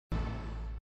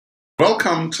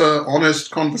Welcome to Honest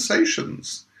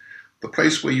Conversations, the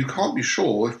place where you can't be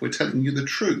sure if we're telling you the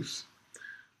truth,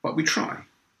 but we try,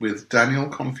 with Daniel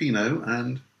Confino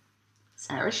and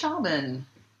Sarah Sharman.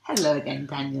 Hello again,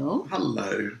 Daniel.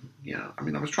 Hello. Yeah, I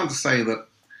was trying to say that,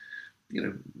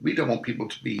 we don't want people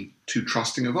to be too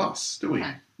trusting of us, do we?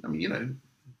 Yeah.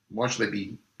 Why should they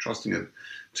be trusting of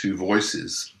two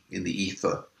voices in the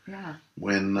ether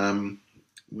when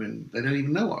they don't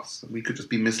even know us? We could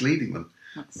just be misleading them.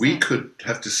 We could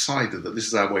have decided that this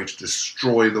is our way to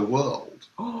destroy the world.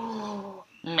 Oh.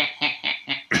 My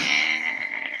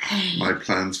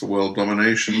plans for world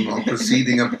domination are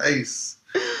proceeding apace.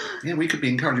 Yeah, we could be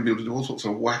encouraging people to do all sorts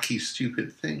of wacky,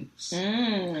 stupid things.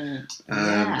 And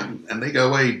they go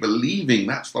away believing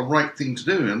that's the right thing to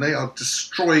do, and they are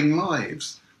destroying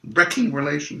lives, wrecking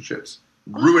relationships,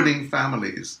 ruining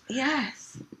families.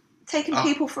 Yes. Taking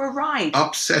people for a ride.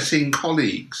 Upsetting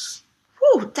colleagues.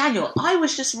 Oh, Daniel, I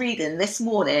was just reading this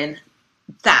morning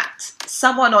that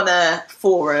someone on a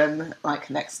forum, like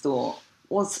Nextdoor,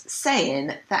 was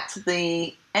saying that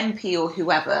the MP or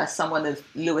whoever, someone of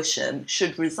Lewisham,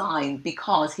 should resign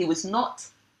because he was not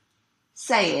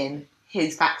saying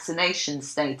his vaccination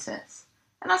status.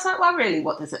 And I was like, well, really,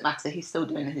 what does it matter? He's still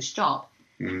doing his job.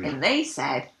 And they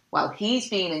said, well, he's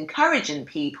been encouraging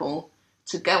people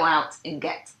to go out and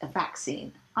get a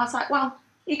vaccine. I was like, well,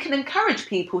 you can encourage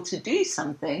people to do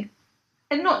something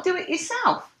and not do it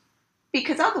yourself,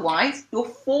 because otherwise you're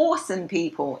forcing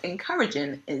people.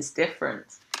 Encouraging is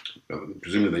different.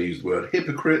 Presumably they used the word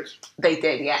hypocrite. They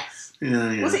did, yes.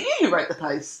 Yeah. Was it you who wrote the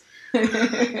post?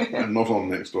 I'm not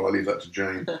on Nextdoor. I leave that to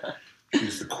Jane.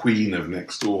 She's the queen of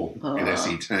Nextdoor in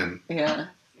SE10. Yeah.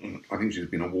 I think she's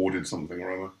been awarded something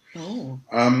or other. Oh.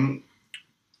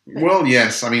 Well,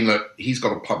 yes. Look, he's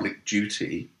got a public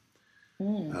duty.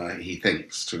 He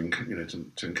thinks to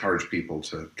encourage people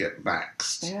to get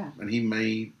vaxxed, and he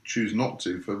may choose not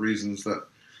to for reasons that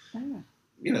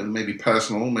maybe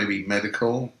personal, maybe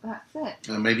medical. That's it.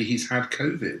 Maybe he's had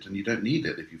COVID, and you don't need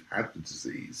it if you've had the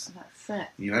disease. That's it.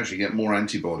 You actually get more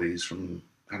antibodies from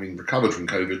having recovered from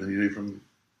COVID than you do from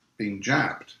being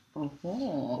jabbed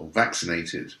or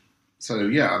vaccinated. So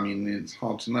yeah, it's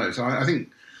hard to know. So I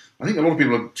think a lot of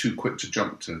people are too quick to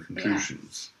jump to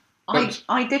conclusions. Yeah.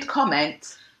 I did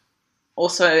comment.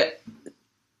 Also,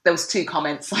 there was 2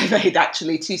 comments I made,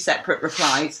 actually, 2 separate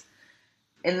replies.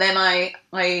 And then I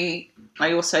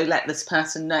also let this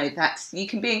person know that you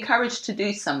can be encouraged to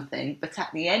do something, but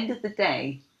at the end of the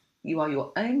day, you are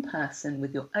your own person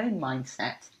with your own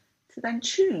mindset to then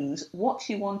choose what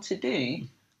you want to do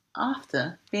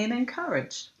after being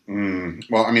encouraged.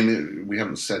 Well, we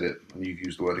haven't said it, and you've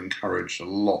used the word encouraged a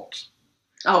lot.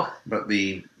 Oh. But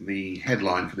the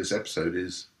headline for this episode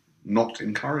is not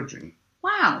encouraging.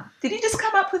 Wow. Did you just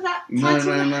come up with that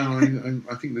title? No.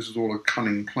 I think this is all a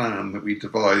cunning plan that we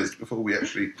devised before we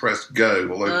actually pressed go,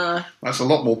 although that's a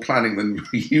lot more planning than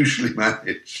we usually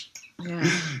manage. Yeah.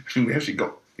 We actually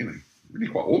got, really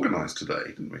quite organised today,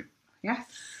 didn't we? Yes.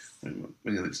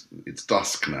 It's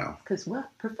dusk now. Because we're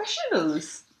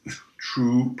professionals.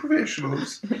 True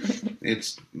professionals.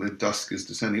 The dusk is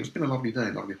descending. It's been a lovely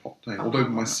day, lovely hot day. Although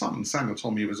my son Samuel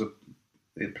told me it was a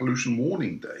pollution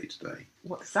warning day today.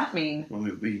 What does that mean? Well,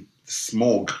 the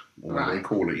smog, or what they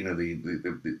call it,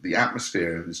 the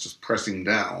atmosphere is just pressing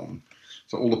down,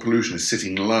 so all the pollution is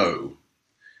sitting low.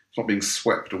 It's not being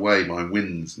swept away by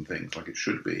winds and things like it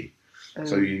should be.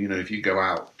 So if you go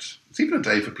out, it's even a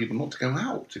day for people not to go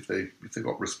out if they've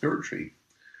got respiratory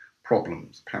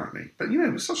problems, apparently. But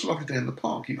it was such a lovely day in the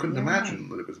park. You couldn't imagine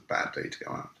that it was a bad day to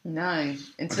go out. No,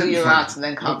 until you're out and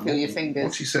then can't feel your fingers.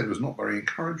 What he said was not very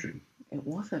encouraging. It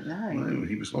wasn't, no. No,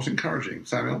 he was not encouraging.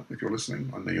 Samuel, if you're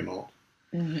listening, I know you're not.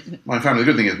 My family,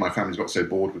 the good thing is my family's got so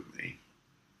bored with me.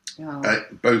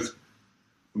 Both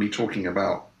me talking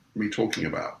about things.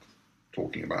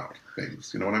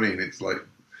 You know what I mean? It's like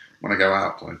when I go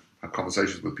out, I have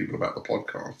conversations with people about the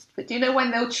podcast. But do you know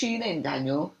when they'll tune in,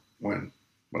 Daniel? When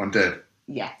I'm dead?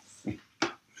 Yes.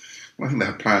 I think they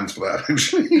have plans for that,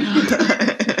 actually.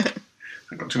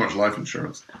 I've got too much life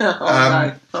insurance.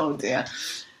 No. Oh, dear.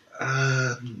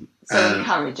 So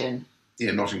encouraging.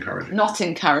 Yeah, not encouraging. Not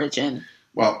encouraging.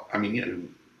 Well,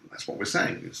 that's what we're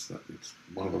saying. Is that it's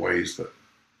one of the ways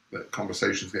that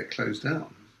conversations get closed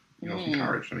down. You're not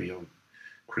encouraged. You're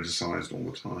criticised all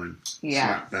the time.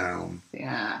 Slapped down.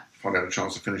 Yeah. If I had a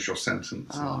chance to finish your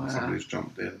sentence and somebody's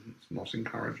jumped in, it's not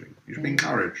encouraging. You should be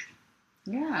encouraged.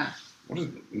 Yeah. What is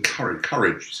encourage?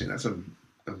 Courage. See, that's a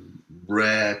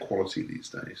rare quality these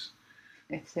days.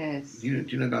 It is. Do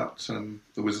you know about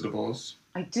The Wizard of Oz?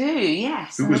 I do,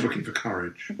 yes. Who was looking for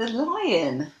courage? The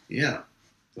lion. Yeah,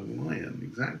 the lion,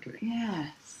 exactly.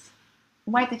 Yes.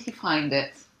 Where did he find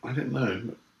it? I don't know.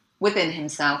 Within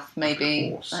himself, maybe.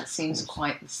 Of course, That seems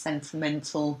quite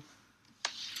sentimental.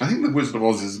 I think The Wizard of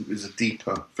Oz is a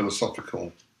deeper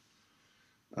philosophical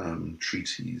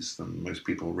treatise than most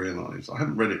people realise. I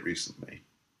haven't read it recently.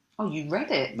 Oh, you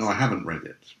read it? No, I haven't read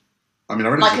it. I mean, I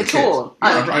read it Like as a at kid. all? Yeah,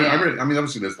 Oh, okay, I yeah. read it. I mean,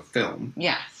 obviously there's the film,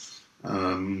 Yes.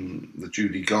 the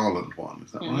Judy Garland one.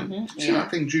 Is that right? Did you see yeah.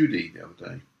 that thing, Judy, the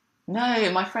other day?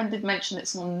 No, my friend did mention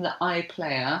it's on the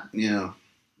iPlayer. Yeah,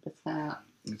 But,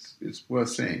 it's worth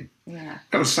seeing. yeah.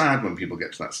 Kind of sad when people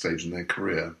get to that stage in their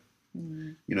career.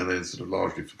 Mm, You know, they're sort of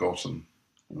largely forgotten,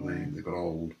 and they got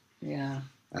old, yeah.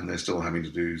 and they're still having to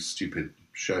do stupid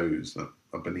shows that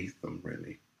are beneath them,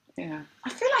 really. Yeah. I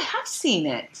feel I have seen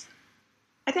it.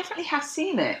 I definitely have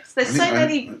seen it. There's I so think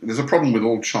many... there's a problem with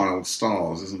all child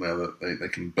stars, isn't there? That they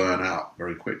can burn out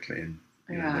very quickly, and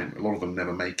you know, Yeah. a lot of them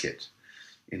never make it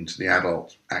into the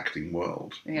adult acting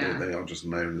world. Yeah. They are just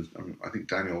known as. I mean, I think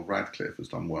Daniel Radcliffe has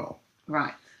done well,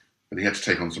 Right. but he had to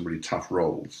take on some really tough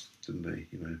roles, didn't he?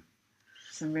 You know,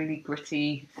 Some really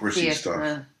gritty Gritty theatre.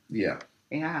 stuff. Yeah,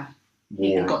 Yeah.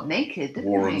 He war, got naked, didn't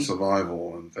war he? and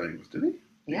survival and things. Did he?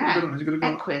 Yeah. Has he got a good?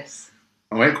 Equus.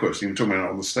 Oh, Equus. You were talking about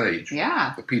it on the stage.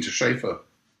 Yeah. The Peter Shaffer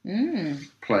Mm.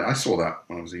 play. I saw that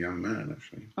when I was a young man,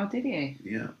 actually. Oh, did you?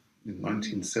 Yeah, in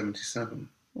 1977.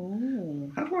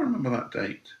 Ooh. How do I remember that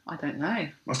date? I don't know.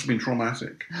 Must have been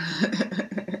traumatic.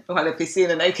 Well, if you've seen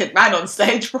a naked man on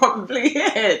stage, probably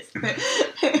is.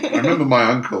 I remember my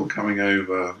uncle coming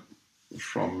over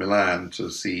from Milan to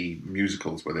see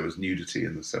musicals where there was nudity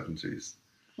in the 70s.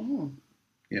 Oh.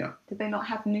 Yeah. Did they not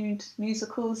have nude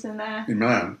musicals in there? In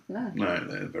Milan? No. No,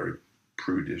 they're very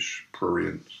prudish,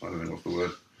 prurient. I don't know what's the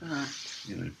word. Right.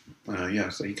 You know. Yeah,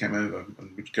 so he came over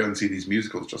and we'd go and see these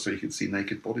musicals just so you could see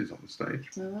naked bodies on the stage.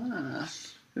 Ah.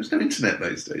 There was no internet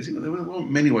those days. You know, there weren't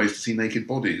many ways to see naked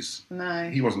bodies. No.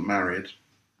 He wasn't married,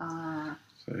 Ah.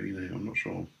 so, you know, I'm not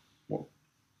sure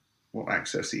what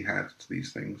access he had to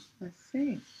these things. I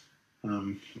see.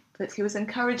 Um, But he was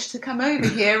encouraged to come over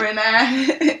here and...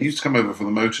 he used to come over for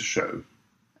the motor show.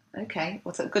 Okay.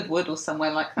 What's it, Goodwood or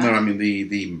somewhere like that? No, I mean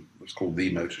the it's called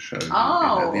the Motor Show.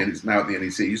 Oh. It's now at the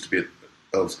NEC. It used to be at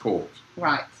Earl's Court.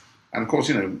 Right. And of course,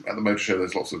 you know, at the Motor Show,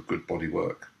 there's lots of good body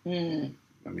work. Mm.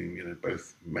 I mean, you know,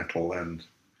 both metal and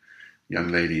young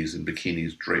ladies in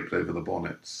bikinis draped over the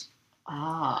bonnets.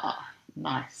 Ah.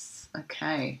 Nice.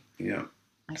 Okay. Yeah,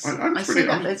 I see, I'm I see pretty-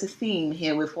 that I'm- there's a theme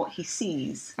here with what he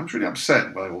sees. I'm really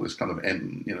upset by all this kind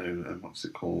of what's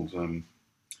it called?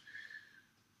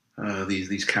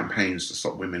 These campaigns to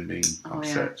stop women being Oh,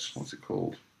 upset. yeah. What's it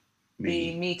called?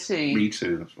 Me Too. Me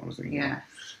Too. That's what I was thinking. Yeah.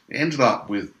 It ended up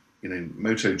with, you know,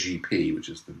 MotoGP, which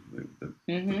is the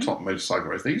Mm-hmm. top motorcycle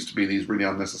race. There used to be these really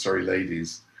unnecessary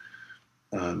ladies,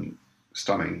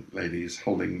 stunning ladies,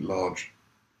 holding large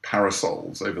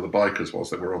parasols over the bikers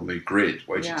whilst they were on the grid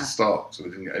waiting Yeah. to start, so they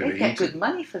didn't get They get overheated. good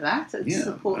money for that to Yeah,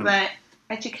 support and- their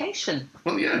education.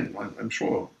 Well, yeah, I'm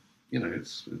sure. You know,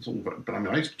 it's all. But I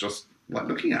mean, I used to just like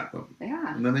looking at them,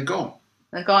 Yeah. and then they're gone.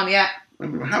 They're gone, yeah. I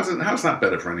mean, how's that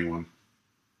better for anyone?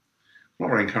 Not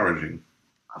very encouraging.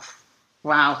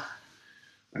 Wow.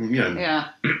 I mean, you know, Yeah.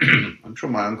 I'm sure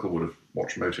my uncle would have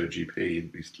watched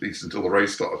MotoGP at least until the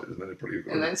race started, and then he'd probably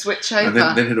And then switch over.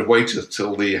 and then he'd have waited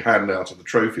till the handout of the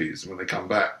trophies when they come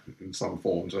back in some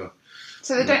form to.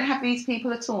 So they don't have these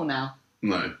people at all now?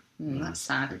 No, That's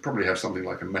sad. they probably have something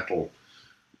like a metal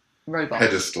Robot.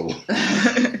 pedestal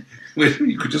where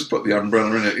you could just put the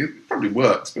umbrella in it. It probably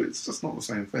works, but it's just not the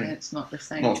same thing. It's not the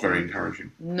same. Not very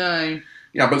encouraging. No.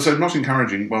 Yeah, but so not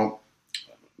encouraging. Well,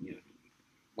 you know,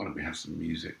 why don't we have some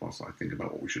music whilst I think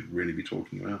about what we should really be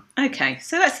talking about? Okay,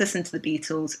 so let's listen to the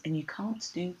Beatles, and you can't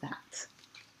do that.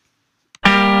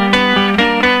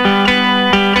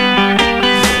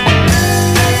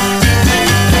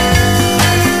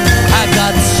 I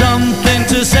got something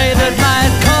to say that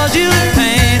might cause you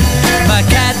pain. If I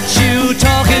catch you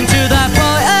talking to that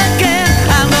boy again,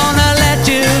 I'm gonna let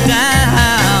you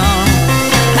down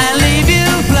and leave you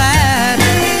flat.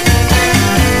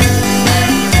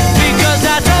 Because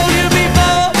I told you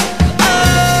before,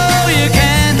 oh, you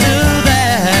can't do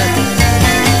that.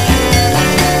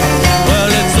 Well,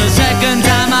 it's the second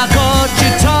time I caught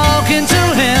you talking to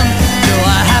him. Do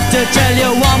I have to tell you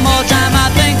one more time? I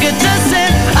think it's a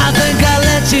sin. I think I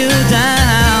let you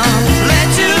down. Let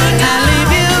you down. And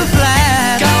leave you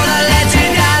flat. Gonna let you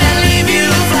down and leave you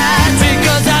flat.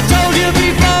 Because I told you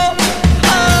before,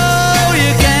 oh,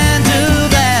 you can't do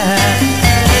that.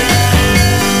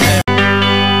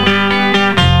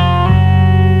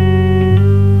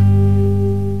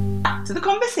 Back to the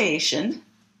conversation.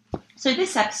 So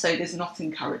this episode is not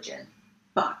encouraging.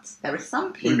 But there are some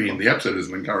What do people... you mean? The episode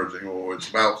isn't encouraging, or it's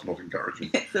about not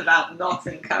encouraging? It's about not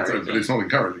encouraging. But it's not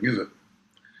encouraging, is it?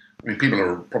 I mean, people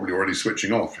are probably already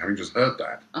switching off, having just heard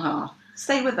that.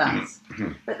 Stay with us.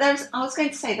 But I was going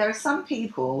to say, there are some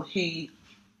people who you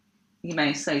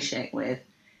may associate with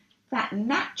that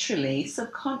naturally,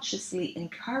 subconsciously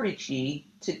encourage you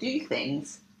to do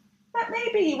things that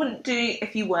maybe you wouldn't do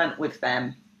if you weren't with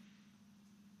them.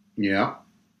 Yeah.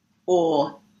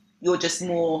 Or you're just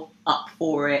more up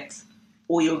for it,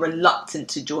 or you're reluctant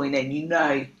to join in. You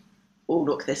know, oh,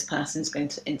 look, this person's going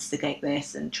to instigate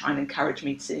this and try and encourage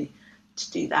me to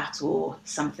do that or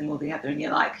something or the other. And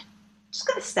you're like, just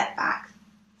going to step back,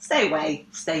 stay away,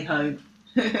 stay home.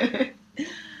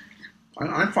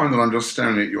 I find that I'm just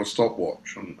staring at your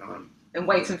stopwatch and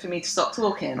waiting for me to stop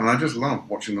talking. And I just love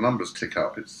watching the numbers tick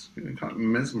up. It's kind of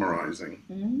mesmerising.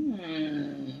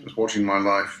 Just watching my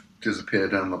life disappear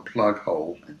down the plug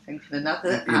hole. I'm thinking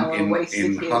another hour wasted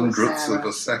in here hundredths with of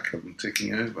a second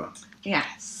ticking over.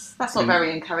 Yes, that's not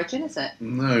very encouraging, is it?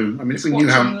 No, I mean, if Just we knew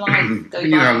how watching life go if we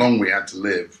knew how by. long we had to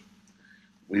live,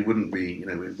 we wouldn't be.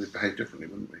 We'd behave differently,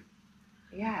 wouldn't we?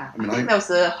 Yeah, I mean, I think there was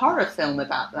a horror film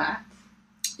about that.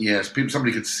 Yes,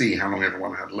 somebody could see how long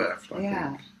everyone had left. I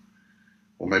think,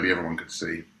 or maybe everyone could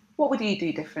see. What would you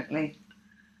do differently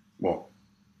What?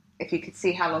 if you could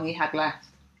see how long you had left?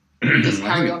 Just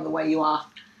carry on the way you are.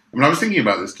 I mean, I was thinking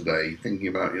about this today, thinking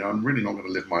about, I'm really not going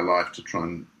to live my life to try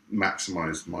and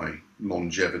maximise my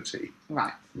longevity.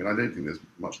 Right. I mean, I don't think there's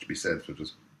much to be said for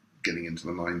just getting into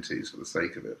the 90s for the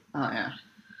sake of it. Oh, yeah.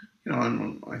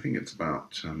 I think it's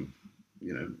about,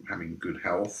 having good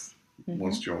health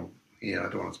whilst you're here. I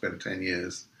don't want to spend 10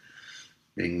 years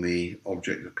being the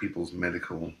object of people's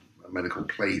medical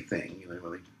plaything,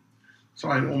 So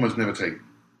I almost never take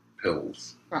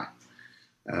pills. Right.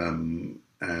 And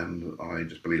I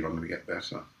just believe I'm going to get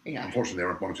better. Yeah. Unfortunately, there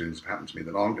are one or two things that have happened to me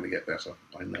that aren't going to get better.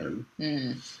 I know.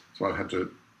 So I've had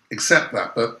to accept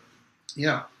that. But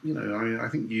yeah, I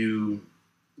think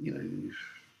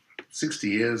 60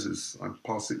 years I'm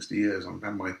past 60 years. I've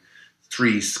had my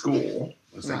 3 score,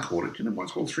 as they call it. Do you know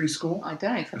what's called 3 score? I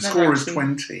don't. A score is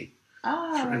 20.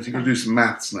 Oh, So you've got to do some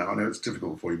maths now. I know it's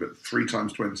difficult for you, but 3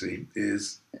 times 20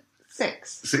 is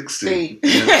 60.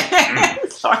 Yeah.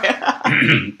 Sorry.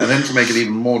 And then to make it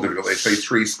even more difficult, they say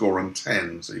 3 score and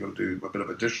 10. So you've got to do a bit of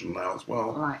addition now as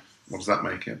well. Right. What does that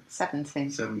make it? 70.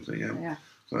 70, yeah. Yeah.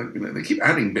 So they keep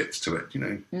adding bits to it,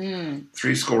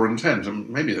 3 score and 10. So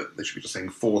maybe they should be just saying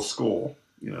 4 score,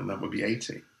 and that would be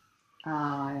 80.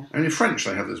 Yeah. And in French,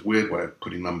 they have this weird way of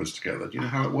putting numbers together. Do you know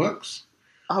how it works?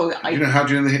 Oh, Do you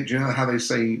know how they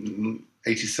say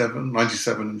 87,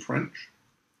 97 in French?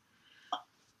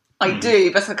 I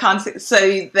do, but I can't say.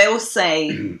 So they'll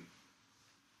say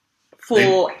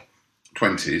for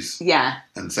 20s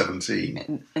and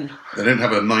 17. And They don't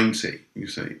have a 90, you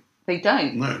see. they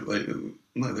don't. No, they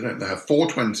don't. They have 4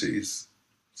 20s,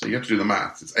 so you have to do the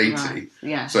maths. It's 80. Right,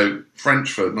 yeah. So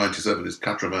French for 97 is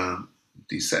 97.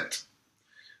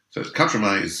 So it's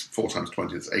 80 is 4 times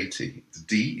 20, it's 80. The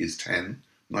D is 10,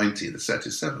 90, the set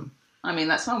is 7. I mean,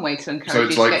 that's one way to So encourage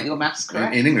it's you like, to get your maths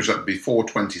correct. in English, that would be 4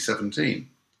 20 17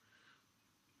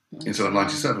 instead of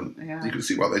 97. Yeah. You can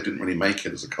see why they didn't really make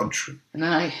it as a country. No.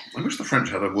 I wish the French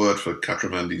had a word for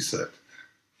 97.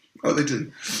 Oh, they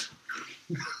do.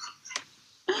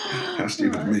 How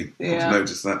stupid of me not to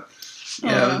notice that.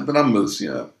 Yeah, the numbers,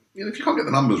 yeah. If you can't get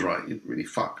the numbers right, you really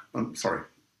fuck. I'm sorry.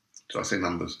 Did I say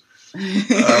numbers?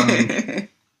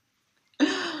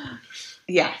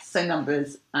 Yes, so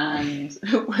numbers. And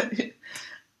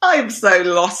I'm so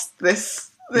lost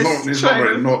this It's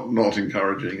not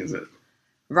encouraging, is it?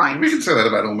 Right. We can say that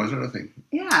about almost anything.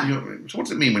 Yeah. So what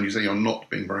does it mean when you say you're not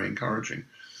being very encouraging?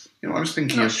 I was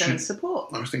thinking Not of showing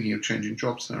support. I was thinking of changing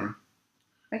jobs, Sarah.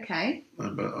 Okay.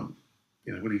 But what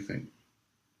do you think?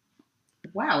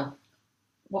 Well,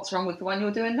 what's wrong with the one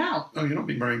you're doing now? Oh, you're not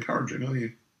being very encouraging, are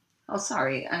you? Oh,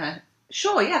 sorry.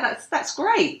 Sure, yeah, that's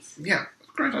great. Yeah, that's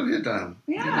a great idea, Dan.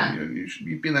 Yeah.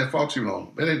 You've been there far too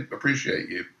long. They don't appreciate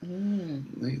you.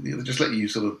 They just let you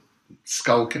sort of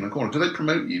skulk in a corner. Do they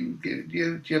promote you? Do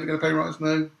you ever get a pay rise?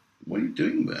 No. What are you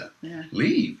doing there? Yeah.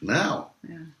 Leave now.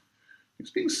 Yeah. It's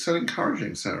being so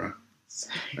encouraging, Sarah.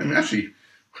 I mean, actually,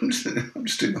 I'm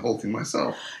just doing the whole thing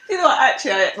myself. You know what,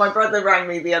 actually, my brother rang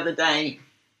me the other day,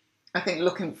 I think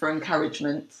looking for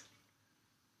encouragement,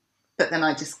 but then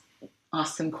I just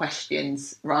asked some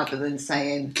questions rather than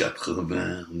saying...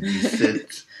 97.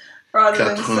 Rather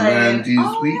than saying, 98.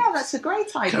 oh yeah, that's a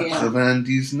great idea. 99.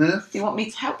 Do you want me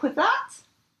to help with that?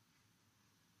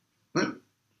 No.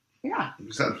 Yeah.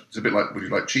 It's a bit like, would you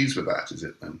like cheese with that, is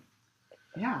it then?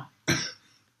 Yeah.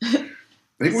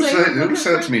 They always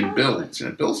say that to me in Bills. You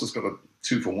know, Bills has got a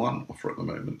 2-for-1 offer at the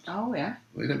moment. Oh, yeah.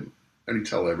 They don't only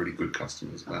tell their really good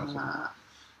customers about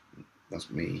it. That's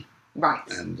me. Right.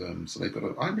 And so they've got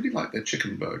I really like their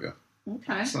chicken burger.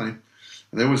 Okay. So, and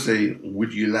they always say,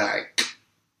 would you like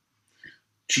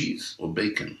cheese or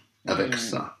bacon avec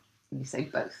ça? You say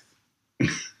both.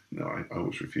 No, I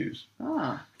always refuse.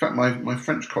 Ah. In fact, my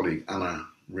French colleague, Alain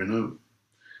Renaud,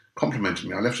 complimented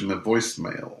me. I left him a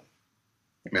voicemail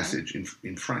message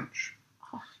in French.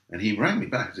 And he rang me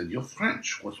back and said, your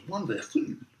French was wonderful.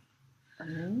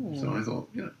 Oh. So I thought,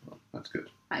 well, that's good.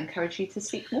 I encourage you to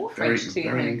speak more French to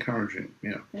him. Very encouraging,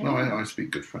 yeah. No, I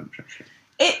speak good French, actually.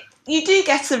 You do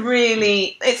get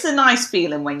it's a nice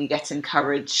feeling when you get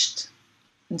encouraged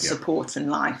and support in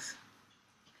life.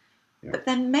 Yeah. But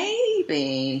then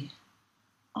maybe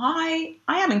I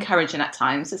am encouraging at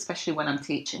times, especially when I'm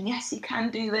teaching. Yes, you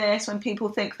can do this. When people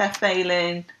think they're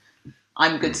failing,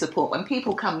 I'm good support. When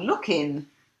people come looking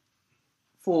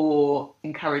for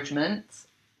encouragement,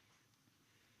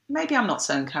 maybe I'm not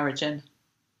so encouraging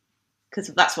because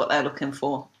that's what they're looking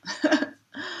for.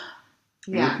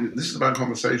 Yeah. This is about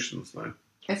conversations, though.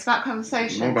 It's about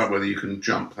conversations. It's not about whether you can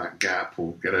jump that gap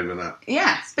or get over that.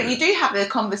 Yes, but you do have the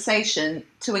conversation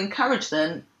to encourage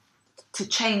them to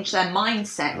change their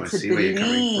mindset, to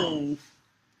believe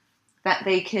that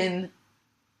they can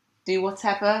do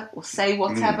whatever or say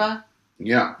whatever.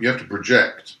 Yeah, you have to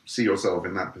project, see yourself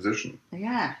in that position.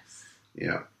 Yes.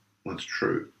 Yeah, that's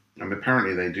true. And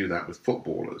apparently they do that with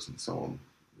footballers and so on.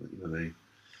 You know,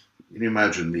 can you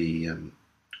imagine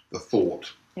the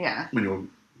thought when you're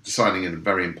deciding in a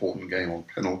very important game on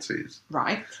penalties?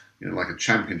 Right. You know, like a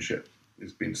championship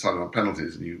is being decided on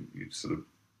penalties, and you sort of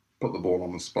put the ball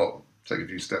on the spot, take a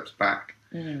few steps back.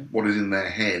 What is in their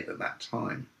head at that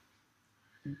time?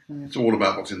 Mm-hmm. It's all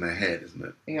about what's in their head, isn't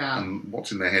it? Yeah. And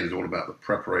what's in their head is all about the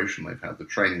preparation they've had, the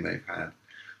training they've had,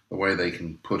 the way they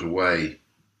can put away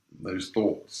those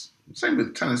thoughts. Same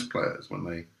with tennis players when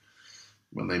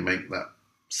they make that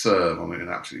serve on an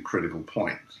absolutely critical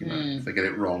point. You know, if they get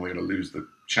it wrong, they're going to lose the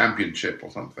championship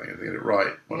or something. If they get it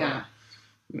right, whatever.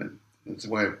 You know, it's a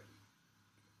way of,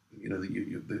 you know,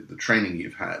 the training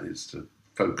you've had is to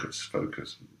focus,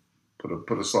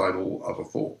 put aside all other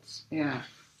thoughts. Yeah.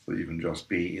 So that you can just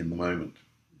be in the moment.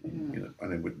 You know,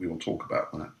 and then we will talk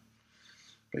about that.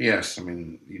 But yes, I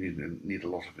mean, you need a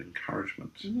lot of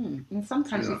encouragement. And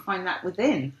sometimes you find that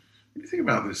within. If you think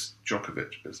about this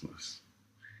Djokovic business,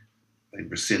 they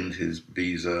rescind his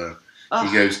visa.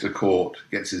 He goes to court,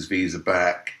 gets his visa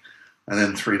back, and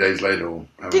then 3 days later,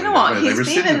 do you know what?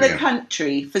 He's been in the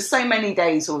country for so many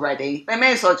days already. They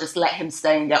may as well just let him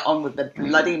stay and get on with the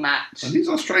bloody match. And these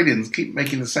Australians keep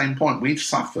making the same point. We've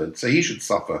suffered, so he should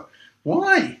suffer.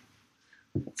 Why?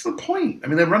 What's the point? I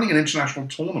mean, they're running an international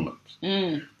tournament.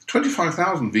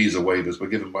 25,000 visa waivers were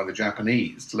given by the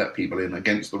Japanese to let people in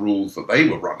against the rules that they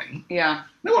were running. Yeah.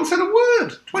 No one said a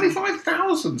word.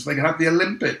 25,000 so they could have the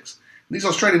Olympics. These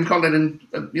Australians can't let in,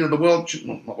 you know,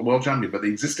 not the world champion, but the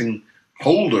existing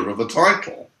holder of the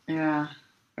title. Yeah.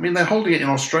 I mean, they're holding it in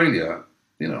Australia.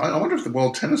 You know, I wonder if the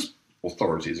World Tennis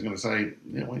authorities are going to say,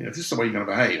 you know, if this is the way you're going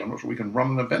to behave, I'm not sure we can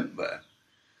run an event there.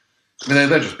 I mean,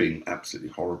 they're just being absolutely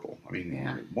horrible. I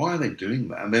mean, why are they doing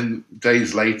that? And then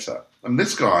days later, and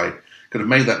this guy could have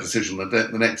made that decision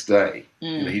the next day.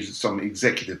 You know, he's some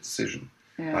executive decision,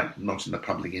 like not in the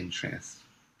public interest.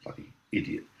 Bloody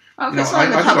idiot. Oh, if it's not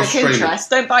in the public interest,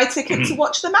 don't buy a ticket to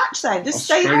watch the match then. Just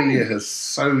stay home. Australia has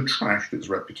so trashed its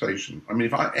reputation. I mean,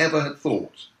 if I ever had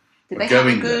thought Did they have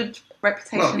a good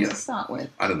reputation to start with?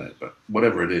 I don't know, but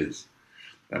whatever it is.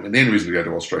 I mean, the only reason we go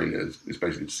to Australia is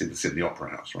basically to see the Sydney Opera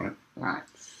House, right? Right.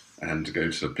 And to go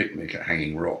to a picnic at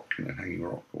Hanging Rock, Hanging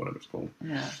Rock or whatever it's called.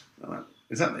 Yeah.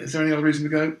 Is there any other reason to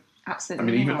go? Absolutely.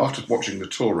 I mean, even after watching The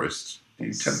Tourist, are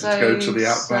you tempted to go to the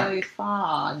Outback? So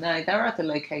far. No, there are other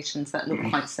locations that look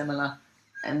quite similar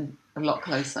and a lot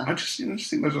closer. I just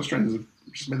think those Australians have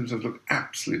just made themselves look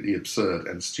absolutely absurd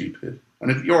and stupid.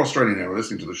 And if you're Australian now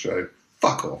listening to the show,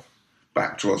 fuck off.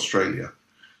 Back to Australia.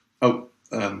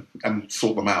 And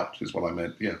sort them out is what I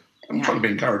meant. Yeah. I'm trying to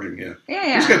be encouraging here.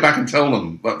 Yeah. Just go back and tell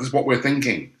them that this is what we're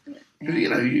thinking. Because,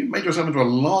 you made yourself into a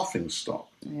laughing stock.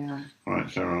 Yeah. All right,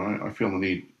 Sarah, I feel the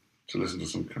need to listen to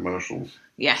some commercials.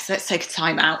 Yes, let's take a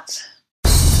time out.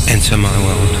 Enter my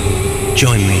world.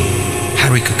 Join me,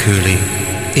 Harry Kukuli,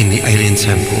 in the Alien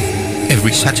Temple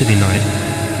every Saturday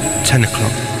night, 10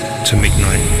 o'clock to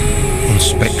midnight, on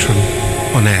Spectrum,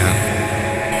 on air.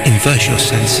 Immerse your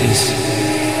senses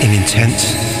in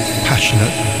intense,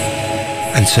 passionate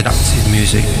and seductive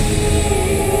music.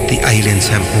 The Alien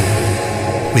Temple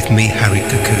with me, Harry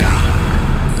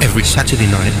Kukuli. Every Saturday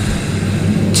night,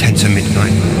 10 to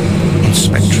midnight on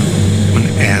Spectrum, on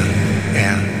air.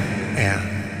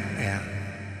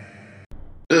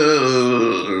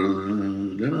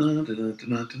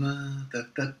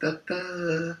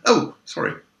 Oh,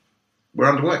 sorry. We're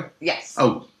underway. Yes.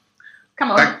 Oh,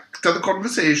 Come on. back to the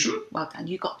conversation. Well done.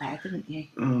 You got there, didn't you?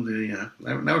 Oh dear, yeah.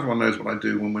 Now everyone knows what I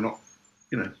do when we're not,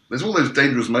 there's all those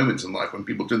dangerous moments in life when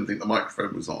people didn't think the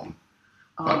microphone was on.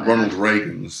 Like Ronald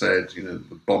Reagan said, the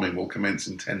bombing will commence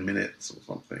in 10 minutes or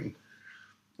something.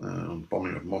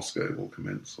 Bombing of Moscow will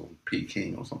commence, or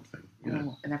Peking or something.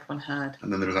 And everyone heard.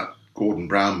 And then there was that Gordon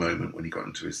Brown moment when he got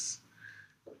into his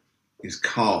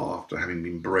car after having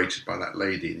been berated by that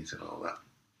lady, and he said, "Oh, that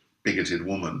bigoted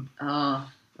woman."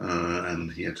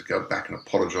 And he had to go back and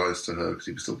apologise to her because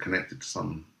he was still connected to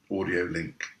some audio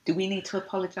link. Do we need to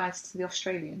apologise to the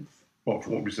Australians? What, for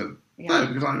what we said? Yeah. No,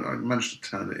 because I managed to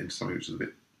turn it into something which is a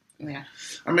bit... Yeah.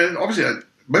 I mean, obviously,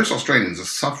 most Australians are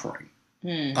suffering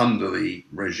under the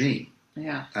regime.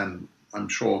 Yeah. And I'm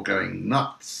sure going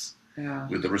nuts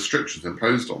with the restrictions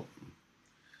imposed on them.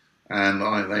 And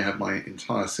they have my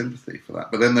entire sympathy for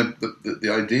that. But then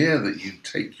the idea that you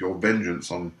take your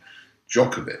vengeance on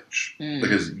Djokovic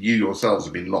because you yourselves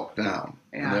have been locked down,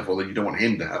 and therefore that you don't want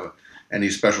him to have any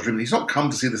special treatment. He's not come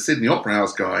to see the Sydney Opera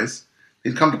House, guys.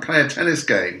 He's come to play a tennis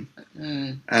game,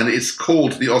 and it's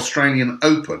called the Australian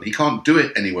Open. He can't do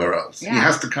it anywhere else. Yeah. He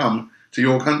has to come to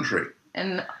your country.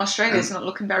 And Australia's not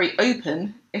looking very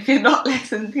open if you're not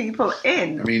letting people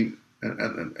in. I mean,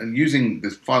 and using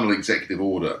this final executive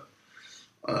order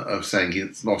of saying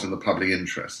it's not in the public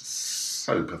interest,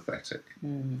 so pathetic. I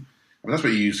mean, that's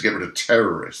what you use to get rid of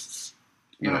terrorists,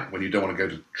 when you don't want to go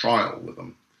to trial with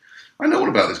them. I know all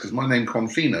about this because my name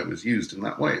Confino is used in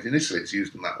that way. Initially, it's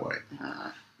used in that way.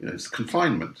 It's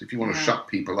confinement. If you want to shut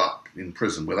people up in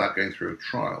prison without going through a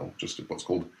trial, just what's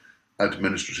called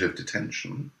administrative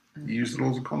detention, you use the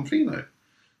laws of Confino.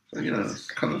 So,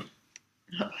 it's kind of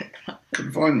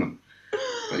confinement.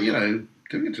 But, doing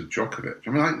it to Djokovic, I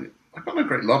mean, I've got no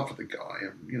great love for the guy.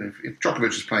 If Djokovic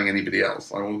is playing anybody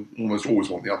else, I will almost always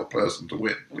want the other person to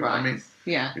win. You know what I mean?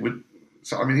 Yeah.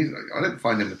 I don't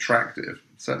find him attractive,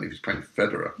 certainly if he's playing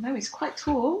Federer. No, he's quite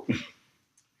tall. He's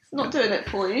not doing it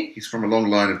for you. He's from a long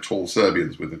line of tall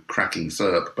Serbians with a cracking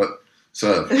serve. That's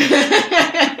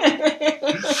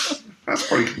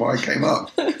probably why I came up.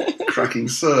 Cracking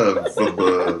serve.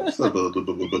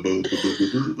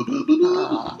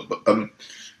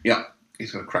 Yeah,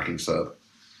 he's got a cracking serve.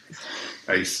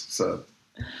 Ace serve.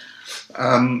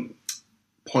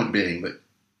 Point being that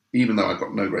even though I've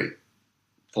got no great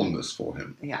fondness for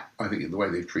him, I think the way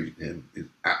they've treated him is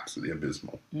absolutely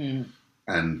abysmal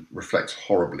and reflects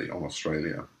horribly on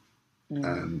Australia.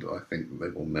 And I think that they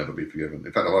will never be forgiven.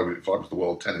 In fact, if I was the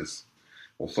World Tennis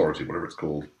Authority, whatever it's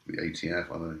called, the ATF,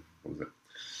 I don't know, what was it?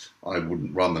 I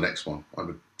wouldn't run the next one. I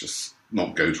would just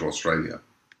not go to Australia.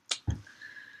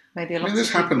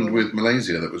 This happened with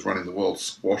Malaysia that was running the World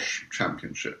Squash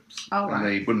Championships. And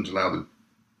they wouldn't allow the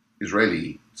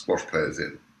Israeli squash players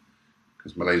in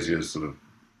because Malaysia is sort of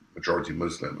majority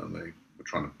Muslim and they were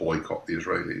trying to boycott the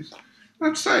Israelis.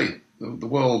 I'd say the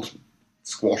World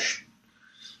Squash,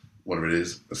 whatever it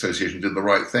is, Association did the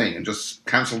right thing and just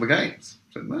cancelled the games.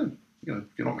 Said, no, if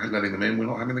you're not letting them in, we're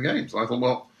not having the games. And I thought,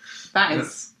 well... That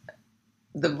is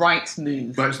the right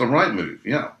move. That's the right move,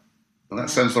 yeah. And that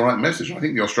sends the right message. I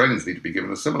think the Australians need to be given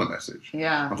a similar message.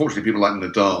 Yeah. Unfortunately, people like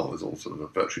Nadal is all sort of a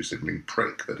virtue signalling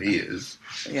prick that he is.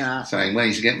 Yeah. Saying, well,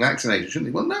 you should get vaccinated, shouldn't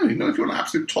he? Well, no. If you're an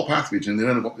absolute top athlete and you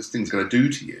don't know what this thing's going to do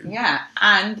to you. Yeah,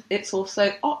 and it's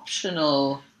also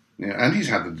optional. Yeah, and he's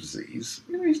had the disease.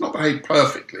 He's not behaved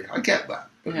perfectly. I get that.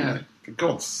 But, for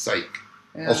God's sake,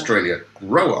 Australia,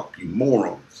 grow up, you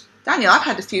morons. Daniel, I've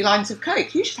had a few lines of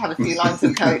Coke. You should have a few lines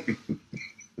of Coke.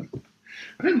 I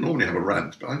don't normally have a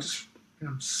rant, but I'm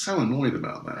so annoyed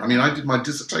about that. I mean, I did my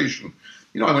dissertation.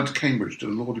 I went to Cambridge, did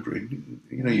a law degree.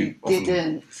 You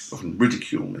often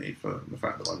ridicule me for the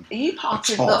fact that I'm Are you part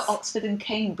of the Oxford and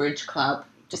Cambridge Club,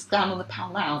 just down on the Pall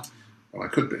Mall? Well, I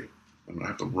could be. I mean, I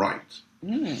have to write.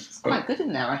 It's quite good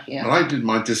in there, I hear. But I did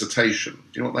my dissertation. Do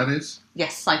you know what that is?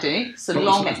 Yes, I do. It's a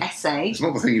long essay. It's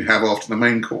not the thing you have after the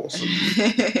main course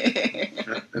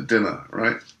at dinner,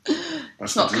 right?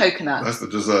 It's not coconut. That's the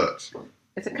dessert.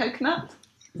 Is it coconut?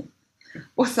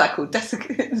 What's that called? I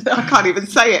can't even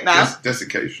say it now.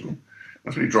 Desiccation.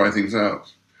 That's when you dry things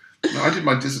out. No, I did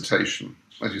my dissertation,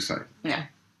 as you say. Yeah.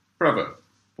 Bravo.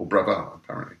 Or brava,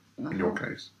 apparently, in your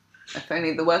case. If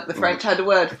only the French had a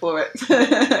word for it.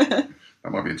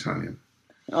 That might be Italian.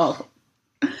 Oh.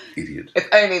 Idiot. If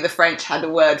only the French had a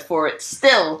word for it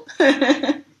still.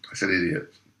 I said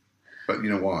idiot. But you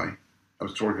know why? I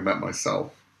was talking about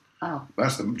myself. Oh.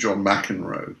 That's the John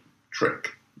McEnroe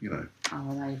trick, you know. Oh,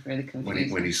 no, you've really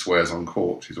confused When he swears on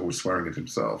court, he's always swearing at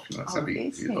himself. You know, so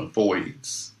he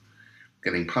avoids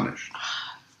getting punished.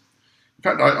 In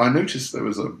fact, I noticed there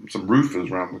was some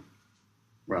roofers around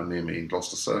near me in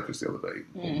Gloucester Circus the other day,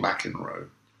 called McEnroe.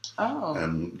 Oh.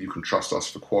 And you can trust us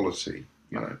for quality,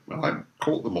 you know. And I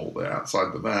caught them all there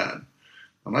outside the van.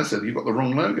 And I said, you've got the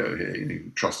wrong logo here.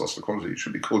 You trust us for quality. It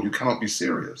should be called You Cannot Be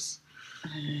Serious.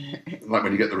 Like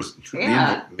when you get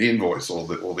the invoice or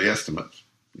the estimate,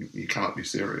 you cannot be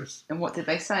serious. And what did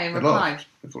they say in reply?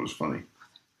 I thought it was funny.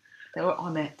 They were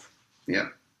on it. Yeah.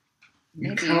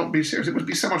 You cannot be serious. It would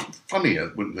be so much funnier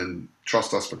than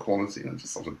trust us for quality. And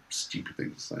just sort of stupid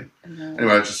thing to say.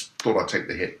 Anyway, I just thought I'd take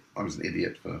the hit. I was an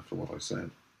idiot for what I said.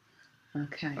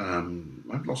 Okay.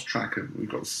 I've lost track of. We've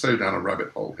got so down a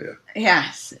rabbit hole here.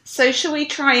 Yes. So shall we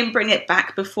try and bring it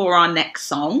back before our next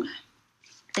song?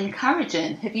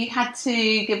 Encouraging. Have you had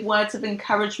to give words of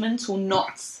encouragement or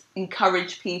not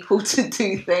encourage people to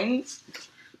do things?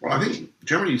 Well, I think,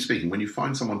 generally speaking, when you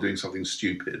find someone doing something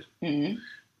stupid and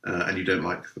you don't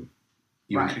like them,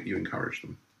 you encourage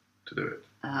them to do it.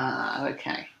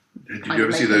 Okay. Did you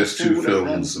ever see those two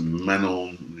films,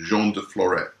 Manon, Jean de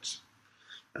Florette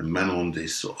and Manon des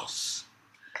Sources?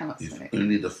 If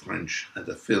only the French had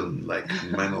a film like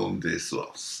Manon des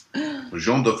Sources.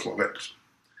 Jean de Florette.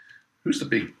 Who's the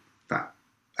big fat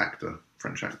actor,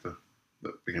 French actor,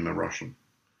 that became a Russian?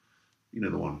 You know,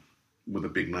 the one with the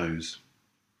big nose.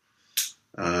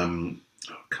 Come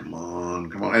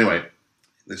on. Anyway,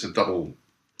 there's a double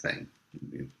thing,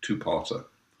 two-parter.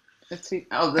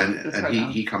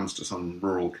 And he comes to some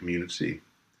rural community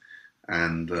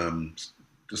and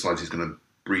decides he's going to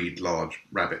breed large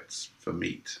rabbits for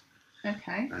meat.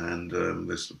 Okay. And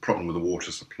there's a problem with the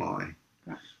water supply.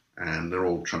 Right. And they're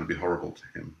all trying to be horrible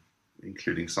to him,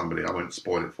 including somebody, I won't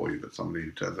spoil it for you, but somebody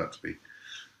who turns out to be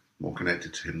more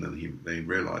connected to him than they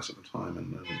realise at the time.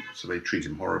 And so they treat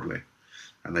him horribly.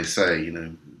 And they say, you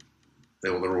know,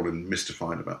 they're all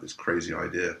mystified about this crazy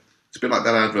idea. It's a bit like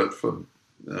that advert for,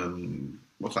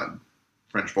 what's that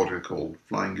French vodka called?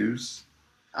 Flying Goose?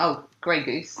 Oh, Grey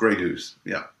Goose. Grey Goose,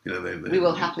 yeah. You know, we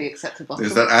will happily accept a bottle.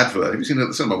 There's that advert. Have you seen it at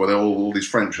the cinema where they're all these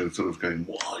French are sort of going,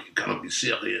 "Wow, you cannot be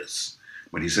serious."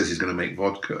 When he says he's going to make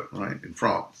vodka, right, in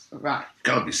France. Right. You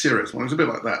cannot be serious. Well, it was a bit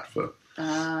like that for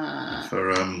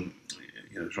Jean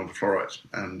de Florette.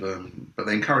 And but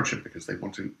they encourage him because they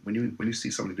want to. When you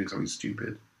see somebody doing something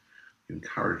stupid, you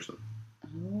encourage them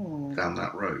down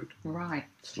that road. Right.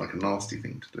 It's like a nasty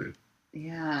thing to do.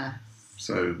 Yeah.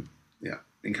 So yeah,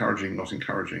 encouraging, not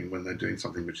encouraging when they're doing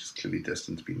something which is clearly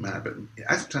destined to be mad. But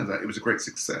as it turns out, it was a great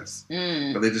success.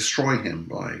 But they destroy him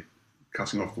by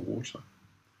cutting off the water.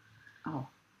 Oh.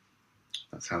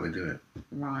 That's how they do it.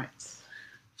 Right.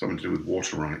 Something to do with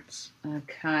water rights.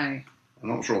 Okay. I'm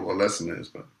not sure what the lesson is,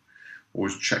 but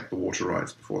always check the water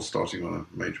rights before starting on a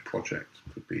major project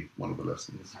would be one of the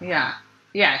lessons. Yeah.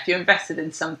 Yeah, if you're invested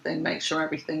in something, make sure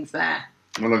everything's there.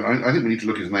 Well, look, I think we need to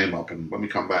look his name up, and when we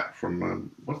come back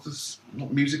from, what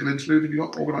musical interlude have you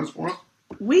got organised for us?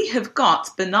 We have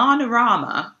got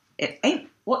Bananarama. It ain't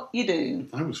what you do.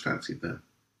 I was fancied that.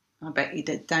 I bet you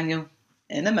did, Daniel.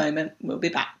 In a moment, we'll be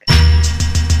back.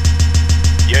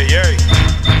 Yeah.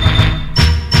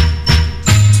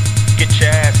 Get your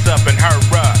ass up and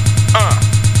hurry up.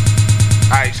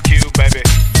 Ice Cube, baby.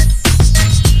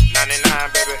 99,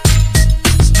 baby.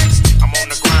 I'm on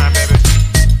the grind, baby.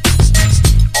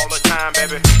 All the time,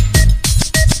 baby.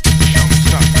 Show me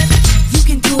something. You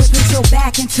can do it, put your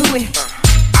back into it.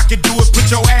 I can do it,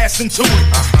 put your ass into it.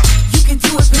 You can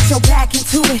do it, put your back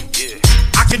into it. Yeah.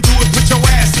 I can do it, put your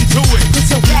ass into it. Put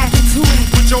your back into it.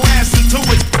 Put your ass into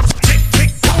it. Tick,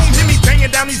 tick, boom, hear me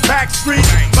banging down these back streets.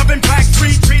 Loving Black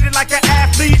Street, treated like an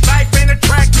athlete. Life ain't a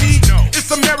track meet. It's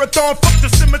a marathon, fuck the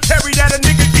cemetery that a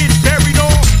nigga gets buried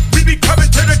on. We be coming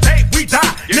to the day we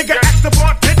die. Nigga, ask the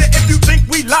bartender if you think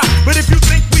we lie. But if you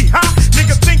think we hot,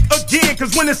 nigga, think again.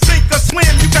 Cause when it's sink or swim,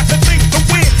 you got to think to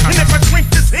win. And if I drink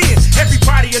this in,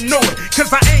 everybody will know it.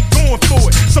 Cause I ain't going for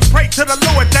it. So pray to the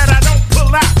Lord that I don't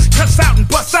pull out. Cuss out and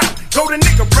bust out. Go to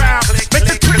nigga round. Make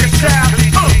the trigger shout.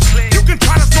 You can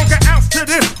try to smoke an ounce to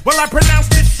this while I pronounce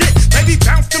this shit. Baby,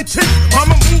 bounce them tits.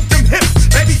 Mama, move them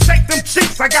hips. Baby, shake them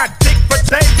cheeks. I got dick for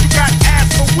days. You got ass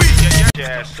for weeks. Get your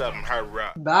ass up and hurry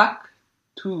up. Back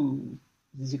to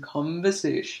the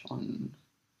conversation.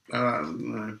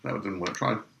 No, that didn't work.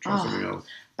 Try something else.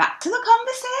 Back to the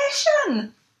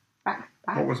conversation. Back.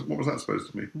 What was that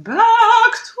supposed to be? Back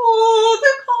to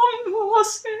the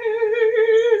conversation.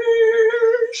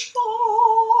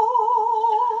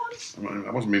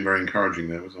 I wasn't being very encouraging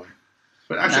there, was I?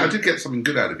 But actually, No. I did get something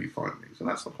good out of you finally. So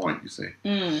that's the point, you see.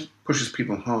 Mm. Pushes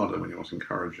people harder when you're not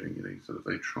encouraging. So that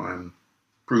they try and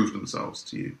prove themselves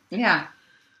to you. Yeah.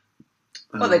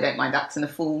 Well, they don't mind acting a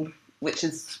fool, which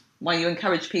is why you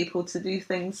encourage people to do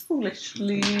things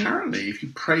foolishly. Apparently, if you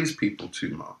praise people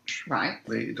too much, Right.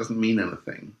 it doesn't mean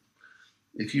anything.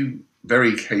 If you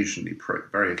very occasionally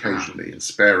and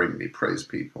sparingly praise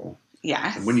people,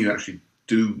 Yes. and when you actually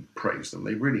do praise them,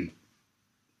 they really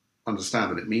understand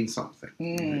that it means something.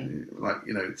 Like,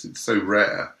 it's so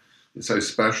rare, it's so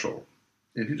special.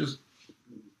 If you're just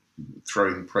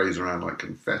throwing praise around like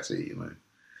confetti,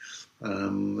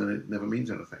 then it never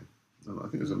means anything. And I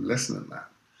think there's a lesson in that.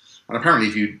 And apparently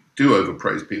if you do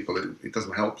overpraise people, it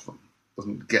doesn't help them. It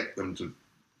doesn't get them to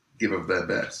give of their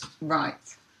best. Right.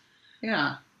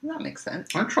 Yeah, that makes sense.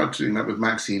 I tried doing that with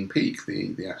Maxine Peake,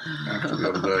 the actor, the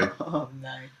other day. Oh,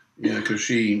 no. Because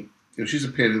she's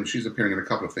appearing in a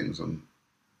couple of things at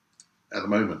the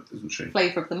moment, isn't she?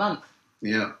 Flavour of the month.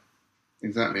 Yeah,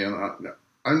 exactly.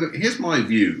 And here's my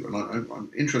view, and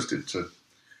I'm interested to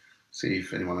see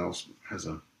if anyone else has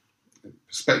a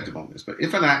perspective on this. But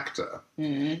if an actor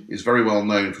is very well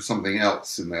known for something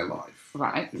else in their life,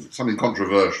 Right. something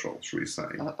controversial, shall we say,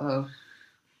 Uh-oh.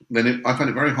 then I find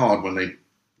it very hard when they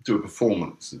do a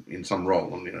performance in some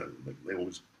role, and they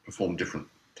always perform different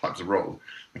types of roles.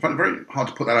 I find it very hard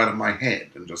to put that out of my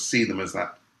head and just see them as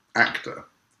that actor.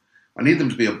 I need them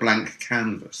to be a blank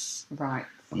canvas. Right.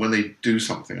 And when they do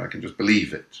something, I can just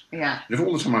believe it. Yeah. And if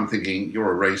all the time I'm thinking,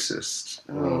 you're a racist,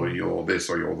 or you're this,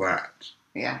 or you're that,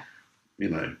 Yeah.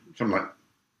 something like,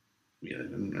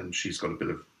 and she's got a bit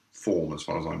of form as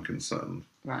far as I'm concerned.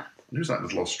 Right. And who's that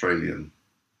little Australian?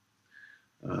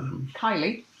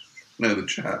 Kylie. No, the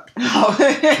chap Oh.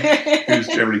 who's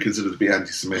generally considered to be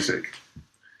anti-Semitic.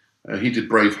 He did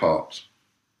Braveheart.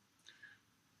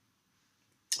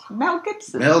 Mel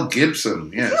Gibson. Mel Gibson,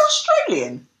 Is yes. he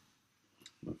Australian?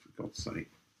 Oh, for God's sake.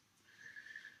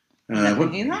 Never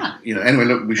knew that. Anyway,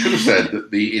 look, we should have said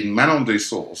that in Manon des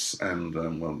Sources and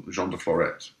Jean de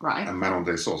Florette Right. and Manon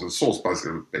des Sources, and source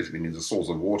basically means a source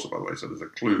of water, by the way, so there's a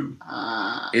clue.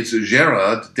 Ah. It's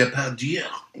Gérard Depardieu.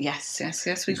 Yes. We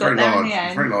He's got very there large. in the end.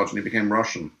 He's very large, and he became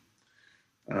Russian.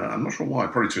 I'm not sure why.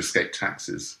 Probably to escape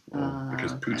taxes, or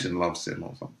because okay. Putin loves him,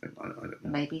 or something. I don't know.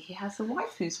 Maybe he has a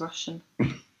wife who's Russian.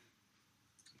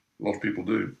 A lot of people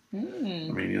do. I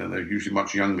mean, they're usually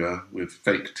much younger with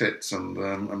fake tits and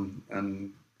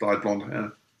dyed blonde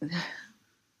hair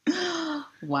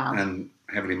Wow. and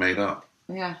heavily made up.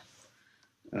 Yeah.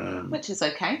 Which is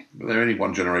okay. But they're only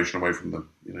one generation away from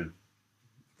the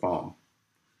farm.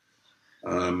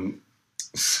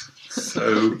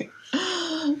 So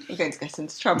You're going to get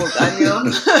into trouble, Daniel.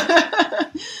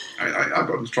 I've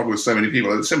got into trouble with so many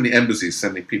people. There's so many embassies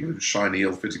sending people in shiny,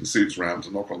 ill-fitting suits around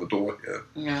to knock on the door here.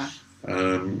 Yeah.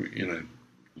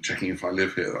 Checking if I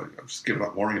live here. I've just given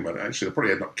up worrying about it. Actually, they'll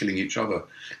probably end up killing each other.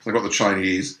 I've got the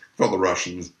Chinese, got the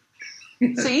Russians.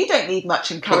 So you don't need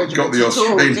much encouragement Got the at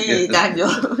all, do you, Australian.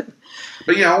 Daniel?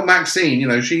 But yeah, old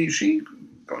Maxine, she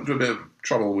got into a bit of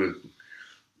trouble with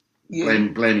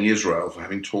blaming Israel for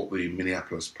having taught the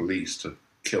Minneapolis police to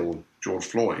kill George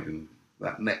Floyd and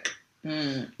that neck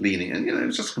leaning. And,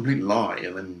 it's just a complete lie.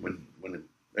 And then when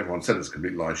everyone said it's a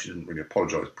complete lie, she didn't really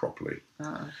apologise properly.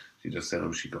 She just said,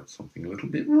 she got something a little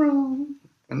bit wrong.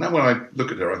 And now when I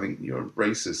look at her, I think you're a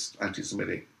racist,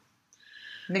 anti-Semitic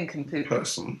Nincompoop.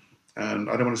 person. And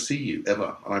I don't want to see you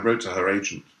ever. And I wrote to her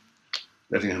agent,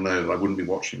 letting her know that I wouldn't be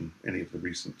watching any of the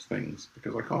recent things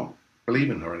because I can't believe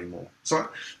in her anymore. So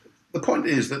the point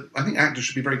is that I think actors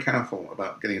should be very careful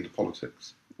about getting into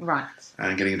politics. Right.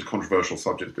 And getting into controversial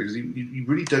subjects because you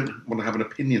really don't want to have an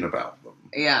opinion about them.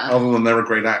 Yeah. Other than they're a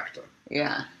great actor.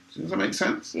 Yeah. Does that make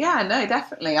sense? Yeah, no,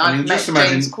 definitely. I mean, I've met just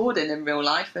imagine- James Corden in real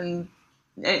life and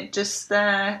it just,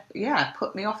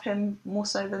 put me off him more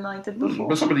so than I did before.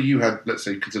 But somebody you had, let's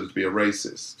say, considered to be a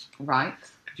racist, Right.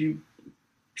 could you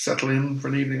settle in for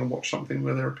an evening and watch something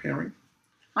where they're appearing?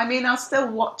 I mean, I'll still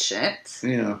watch it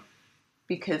Yeah.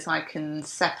 because I can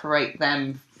separate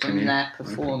them Can from you? their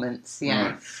performance.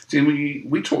 Yeah. Right. See,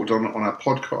 we talked on our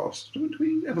podcast. Did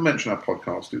we ever mention our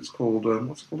podcast? It's called,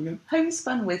 what's it called again?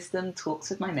 Homespun Wisdom Talks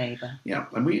with My Neighbour. Yeah,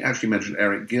 and we actually mentioned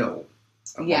Eric Gill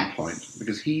at Yes. one point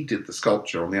because he did the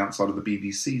sculpture on the outside of the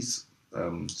BBC's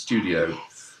studio.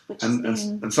 Which And, has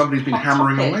been and somebody's been hot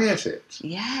hammering topic. away at it.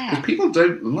 Yeah. Because people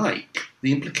don't like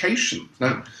the implications.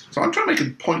 Now, so I'm trying to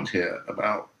make a point here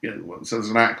about, so as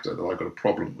an actor that I've got a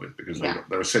problem with because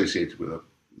they're associated with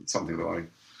something that I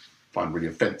find really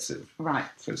offensive. Right.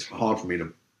 So it's hard for me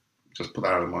to just put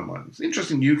that out of my mind. It's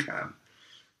interesting you can,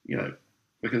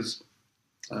 because,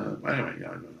 anyway,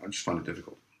 I just find it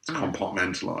difficult.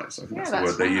 compartmentalize. I think Yeah, that's the that's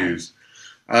word they fine. use.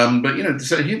 But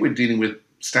so here we're dealing with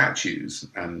statues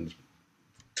and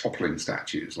toppling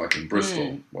statues, like in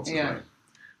Bristol. What's his yeah. name?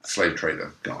 Slave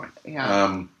trader guy.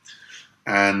 Yeah.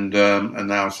 And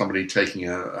now somebody taking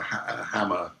a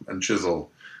hammer and chisel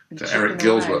to Eric chipping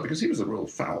away. Gillsworth, because he was a real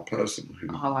foul person who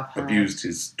Oh, I've heard. abused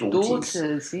his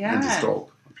daughters yeah. and his dog,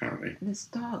 apparently. And his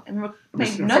dog. And mean, made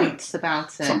some- notes about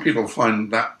it. Some people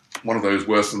find that one of those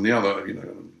worse than the other.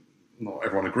 Not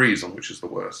everyone agrees on which is the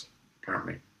worst,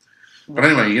 apparently. But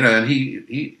anyway, and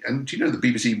he and do you know the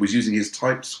BBC was using his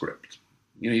typescript?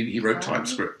 He wrote Right.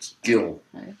 typescripts. Gill,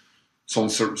 Okay.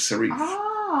 sans serif.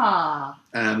 Ah.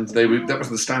 And that was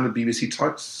the standard BBC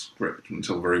typescript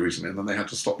until very recently, and then they had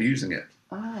to stop using it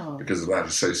Oh. because of that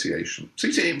association. So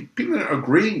you see, people are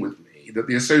agreeing with me that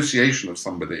the association of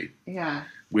somebody Yeah.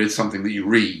 with something that you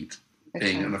read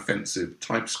being Okay. an offensive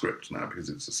typescript now because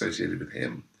it's associated with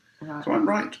him. Right. So I'm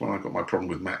right when I got my problem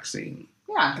with Maxine.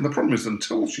 Yeah. And the problem is,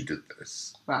 until she did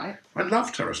this, Right. I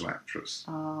loved her as an actress.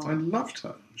 Oh. I loved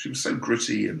her. She was so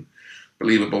gritty and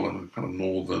believable and kind of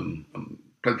northern and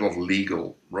played a lot of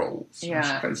legal roles.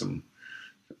 Yeah.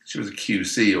 She was a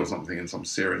QC or something in some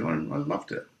series. And I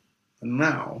loved it. And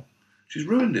now she's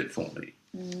ruined it for me.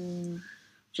 It's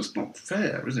just not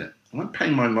fair, is it? And I'm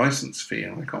paying my license fee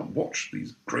and I can't watch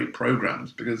these great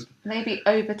programs because Maybe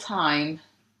over time.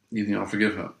 you think I'll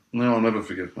forgive her. No, I'll never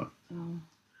forgive her.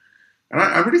 And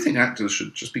I really think actors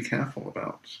should just be careful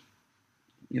about,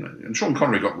 and Sean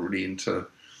Connery got really into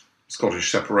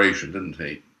Scottish separation, didn't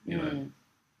he?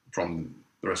 From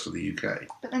the rest of the UK.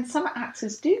 But then some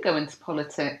actors do go into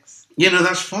politics. Yeah, no,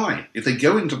 that's fine. If they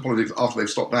go into politics after they've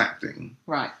stopped acting,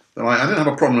 Right. then I don't have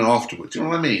a problem afterwards. You know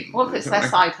what I mean? What if it's their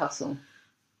side hustle?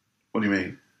 What do you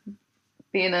mean?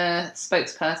 Being a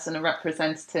spokesperson, a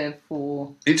representative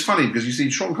for It's funny because you see,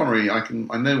 Sean Connery, I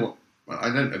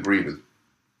don't agree with,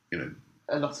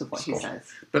 a lot of what he Scott. says.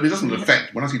 but it doesn't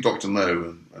affect, when I see Dr.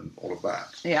 No and all of that,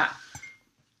 Yeah.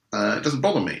 it doesn't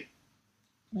bother me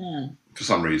for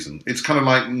some reason. It's kind of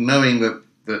like knowing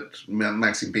that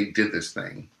Maxine Peake did this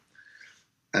thing,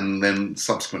 and then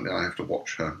subsequently I have to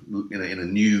watch her in a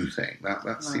new thing.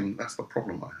 That's the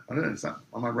problem. I don't know.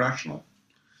 Am I rational?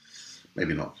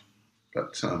 Maybe not.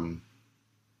 But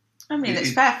I mean,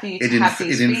 it's fair for you to have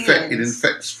these feelings. it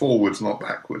infects forwards, not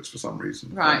backwards, for some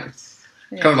reason. Right. It's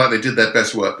Yeah. kind of like they did their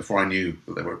best work before I knew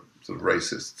that they were sort of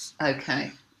racists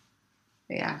Okay.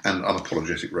 Yeah. and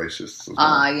unapologetic racists as well.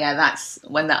 Ah, yeah, that's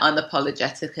when they're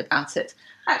unapologetic about it.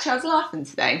 Actually, I was laughing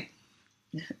today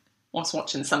whilst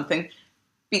watching something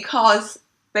because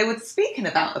they were speaking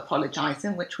about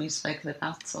apologising, which we've spoken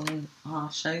about on our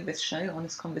show,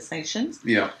 Honest Conversations,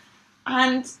 Yeah.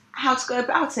 and how to go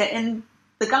about it. And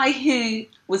the guy who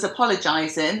was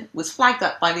apologising was flagged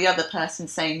up by the other person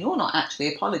saying, you're not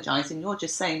actually apologising, you're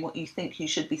just saying what you think you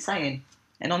should be saying.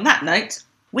 And on that note,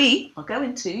 we are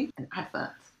going to an advert.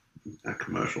 A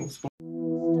commercial spot.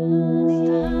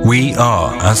 We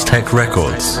are Aztec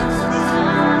Records.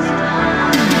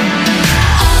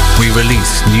 We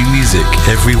release new music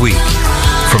every week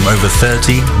from over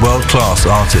 30 world-class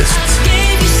artists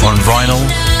on vinyl,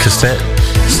 cassette,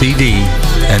 CD,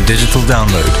 and digital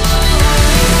download.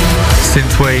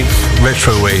 Synthwave,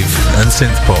 retrowave, and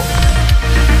synthpop.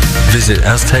 Visit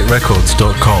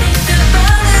aztecrecords.com.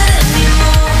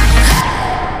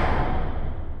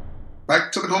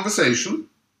 Back to the conversation.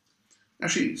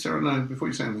 Actually, Sarah, no, before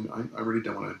you say anything, I really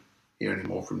don't want to hear any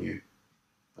more from you.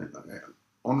 I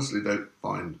honestly don't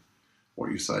find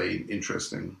what you say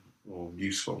interesting or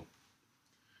useful.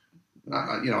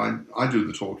 I do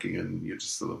the talking and you're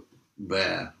just sort of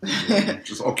there,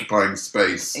 just occupying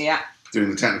space, Yeah. doing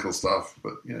the technical stuff,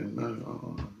 but,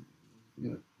 don't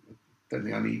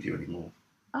think I need you anymore.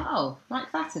 Oh,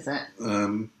 like that, is it?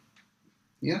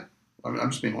 Yeah, I'm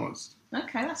just being honest.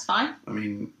 Okay, that's fine. I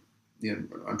mean,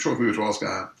 I'm sure if we were to ask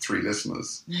our 3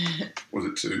 listeners, was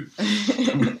it 2?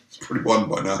 It's probably 1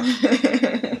 by now.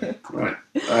 Right.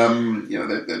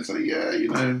 They'd say,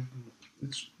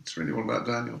 it's really all about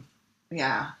Daniel.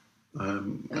 Yeah.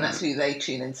 And that's who they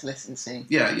tune in to listen to.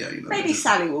 Yeah. Maybe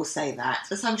Sally will say that,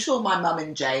 but I'm sure my mum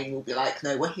and Jane will be like,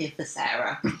 no, we're here for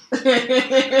Sarah.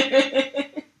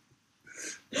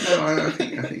 No, I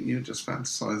think you're just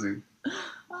fantasising.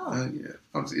 Oh.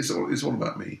 It's all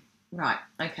about me. Right,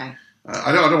 okay.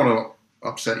 I don't want to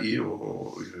upset you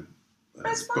or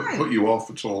That's fine. put you off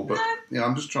at all, but No.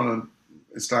 I'm just trying to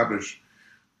establish,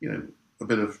 a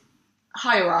bit of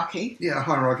Hierarchy.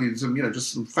 hierarchy, some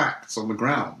just some facts on the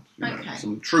ground, Okay.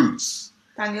 some truths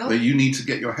Daniel, that you need to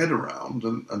get your head around,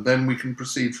 and then we can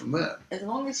proceed from there. as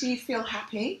long as you feel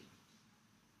happy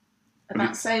Well,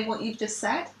 about saying what you've just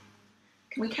said,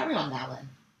 can we carry on now then?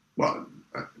 Well,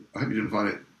 I hope you didn't find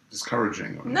it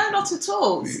discouraging. Or No, not at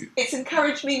all. It's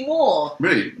encouraged me more.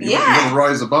 Really? You're Yeah. going to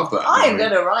rise above that. I'm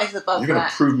going to rise above You're going that.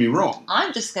 to prove me wrong.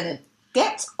 I'm just going to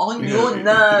get on Yeah. your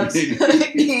nerves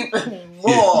even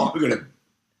more. You're going to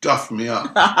duff me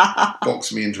up,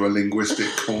 box me into a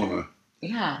linguistic corner,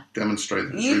 Yeah. demonstrate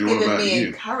that it's You've really all given about me you.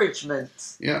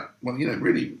 encouragement. Yeah, well,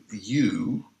 really,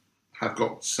 you have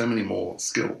got so many more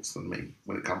skills than me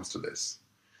when it comes to this.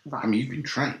 Right. I mean, you've been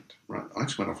trained, right? I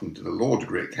just went off and did a law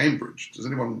degree at Cambridge. Does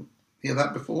anyone hear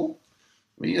that before?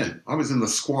 I mean, I was in the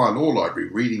Squire Law Library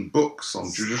reading books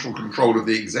on judicial control of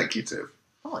the executive.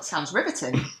 Oh, it sounds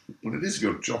riveting. Well, it is if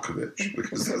you're Djokovic,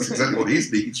 because that's exactly what he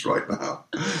needs right now.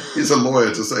 He's a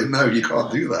lawyer to say, no, you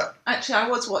can't do that. Actually, I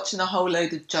was watching a whole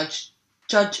load of Judge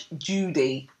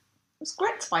Judy. I was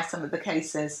gripped by some of the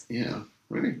cases. Yeah,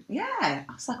 really? Yeah.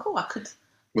 I was like, oh, I could...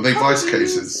 Were they vice probably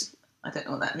use cases? it. I don't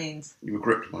know what that means. You were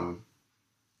gripped by them.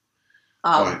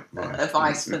 Oh, Right. a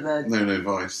vice for the... No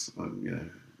vice. All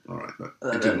right, but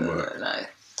it didn't work. No.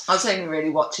 I was only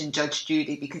really watching Judge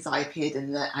Judy because I appeared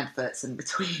in the adverts in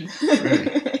between. Really?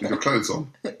 With your clothes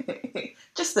on?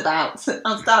 Just about.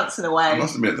 I was dancing away. I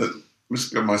must admit that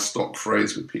this is my stock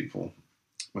phrase with people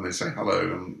when they say hello,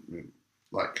 and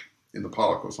like in the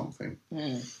park or something.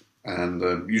 And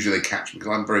usually they catch me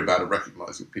because I'm very bad at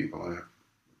recognising people. I have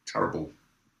terrible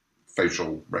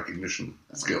facial recognition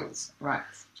skills. Right.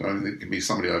 So it can be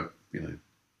somebody I've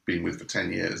been with for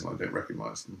 10 years and I don't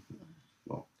recognise them.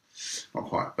 Well, not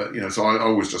quite, but so I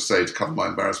always just say to cover my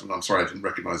embarrassment, I'm sorry I didn't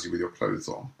recognise you with your clothes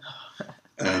on.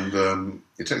 And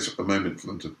it takes a moment for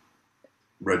them to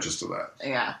register that.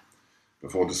 Yeah.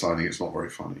 Before deciding it's not very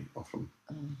funny, often.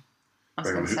 I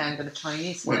was going to say I'm going to try and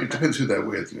use Well, it. it depends who they're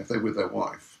with. If they're with their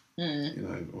wife,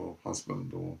 or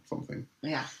husband or something.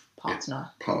 Yeah, partner.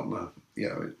 Partner.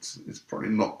 Yeah, it's probably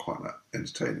not quite that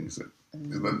entertaining, is it?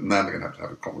 Because now they're going to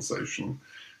have a conversation.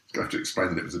 He's going to have to explain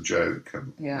that it was a joke.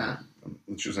 And,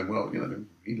 and she'll say, well,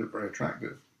 he looked very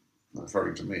attractive,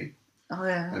 referring to me. Oh,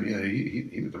 yeah. And,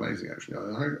 he looked amazing, actually.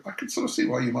 I could sort of see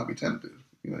why you might be tempted.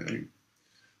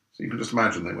 So you can just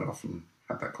imagine they went off and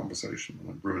had that conversation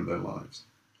and ruined their lives.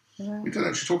 Yeah. We did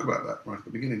actually talk about that right at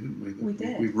the beginning, didn't we? We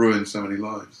did. We ruined so many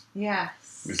lives.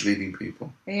 Yes. Misleading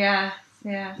people. Yeah.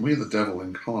 We're the devil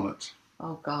incarnate.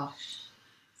 Oh, gosh.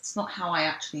 It's not how I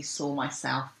actually saw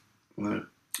myself. No.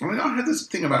 I had this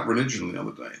thing about religion the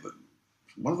other day, that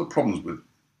one of the problems with,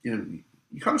 you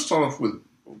kind of start off with,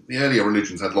 the earlier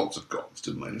religions had lots of gods,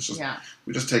 didn't they?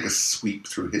 We just take a sweep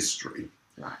through history.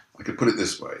 Right. I could put it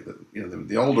this way, that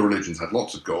the older religions had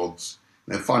lots of gods,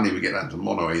 and then finally we get down to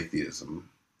monoatheism.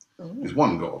 There's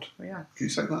one God. Yeah. Can you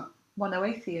say that?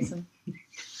 Monoatheism.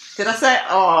 Did I say it?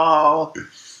 Oh,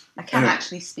 I can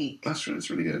actually speak. It's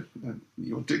really good.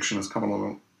 Your diction has come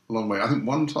along a long way. I think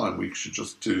one time we should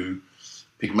just do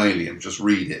Pygmalion, just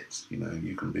read it.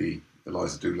 You can be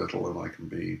Eliza Doolittle and I can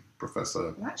be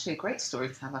Professor... You're actually a great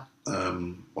storyteller.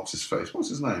 What's his face? What's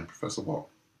his name? Professor what?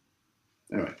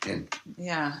 Anyway, him.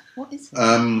 Yeah. What is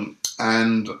it?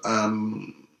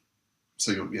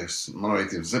 So, yes,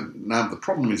 monotheism. Now, the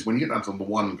problem is when you get down to the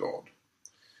one God,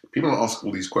 people ask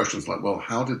all these questions like, well,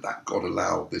 how did that God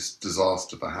allow this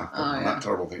disaster to happen and that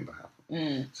terrible thing to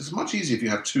happen? So it's much easier if you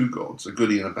have two gods, a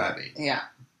goodie and a baddie,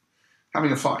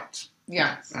 having a fight.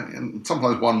 Yeah. And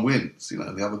sometimes one wins,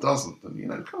 and the other doesn't.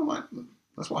 And,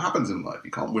 that's what happens in life. You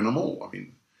can't win them all. I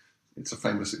mean, it's a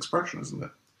famous expression, isn't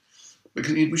it?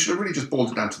 Because we should have really just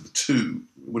boiled it down to the two.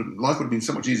 Life would have been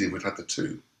so much easier if we'd had the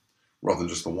two rather than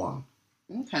just the one.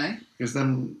 Okay. Because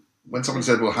then when someone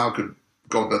said, well, how could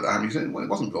God let that happen? You said, well, it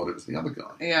wasn't God, it was the other guy.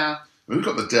 Yeah. We've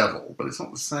got the devil, but it's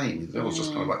not the same. The devil's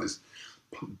just kind of like this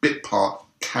bit part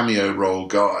cameo role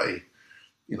guy,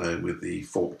 with the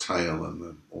forked tail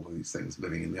and all of these things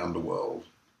living in the underworld,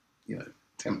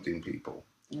 tempting people.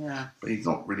 Yeah. But he's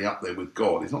not really up there with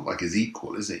God. He's not like his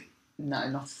equal, is he? No,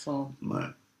 not at all.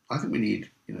 No. I think we need,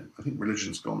 I think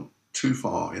religion's gone too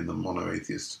far in the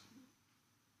monoatheist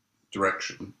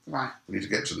direction. Right. We need to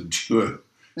get to the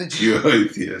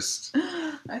duo-atheist.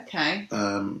 Okay.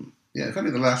 If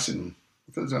only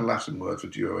if there's a Latin word for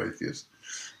duo-atheist.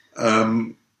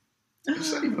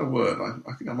 Is that even a word?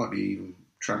 I think I might be even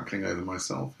trampling over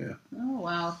myself here. Oh,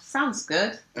 well, sounds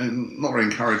good. And not very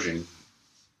encouraging.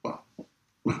 Well,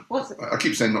 what's it? I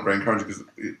keep saying not very encouraging because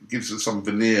it gives us some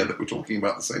veneer that we're talking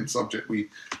about the same subject we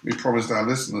promised our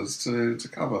listeners to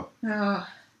cover. Oh,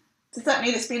 does that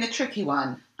mean it's been a tricky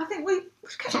one? I think we've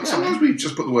kept going. Sometimes we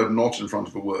just put the word not in front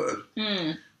of a word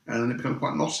and then it becomes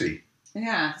quite knotty.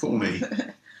 Yeah. Thorny.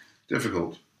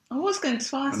 Difficult. I was going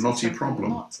to ask a knotty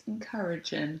problem. Not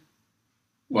encouraging.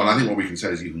 Well, I think what we can say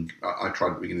is I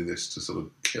tried at the beginning of this to sort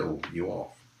of kill you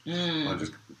off. By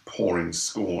just pouring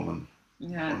scorn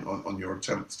on your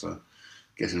attempts to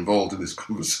get involved in this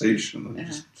conversation and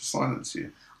just to silence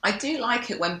you. I do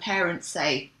like it when parents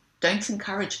say, don't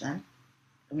encourage them.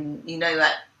 I mean, you know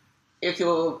that if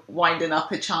you're winding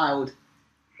up a child,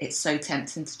 it's so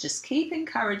tempting to just keep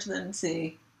encouraging them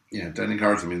to... Yeah, don't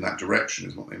encourage them in that direction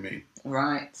is what they mean.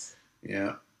 Right.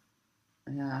 Yeah.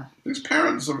 Yeah. Because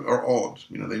parents are odd.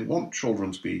 You know, they want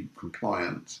children to be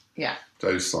compliant,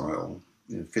 docile,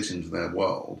 fit into their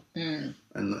world. And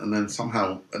then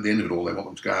somehow, at the end of it all, they want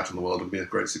them to go out in the world and be a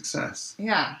great success.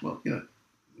 Yeah. Well,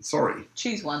 sorry.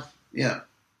 Choose one. Yeah.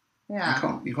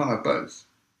 Yeah. You can't have both.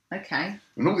 Okay.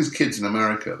 And all these kids in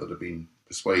America that have been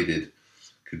persuaded,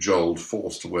 cajoled,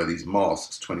 forced to wear these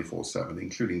masks 24/7,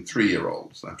 including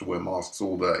 3-year-olds. They have to wear masks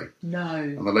all day. No.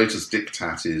 And the latest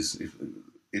diktat is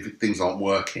if things aren't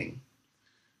working,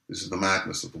 this is the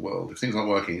madness of the world. If things aren't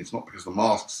working, it's not because the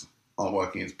masks aren't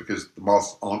working, it's because the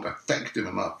masks aren't effective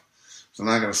enough. So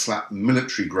now they're going to slap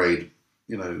military-grade,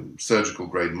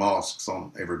 surgical-grade masks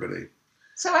on everybody.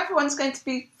 So everyone's going to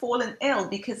be falling ill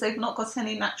because they've not got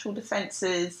any natural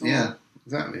defences. Yeah,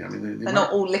 exactly. I mean, they're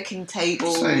not all licking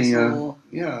tables. I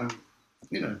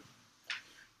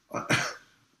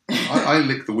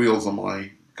lick the wheels on my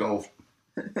Golf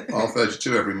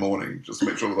R32 every morning just to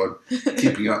make sure that I'm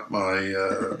keeping up my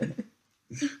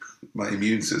my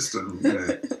immune system.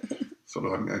 Sort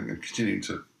of, I'm continuing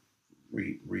to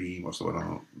what's the word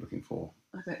I'm looking for?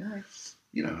 I don't know.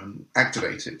 And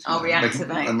activate it.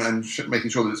 Reactivate. Making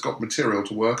sure that it's got material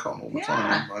to work on all the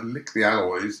time. I lick the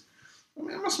alloys. I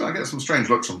mean, I get some strange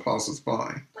looks from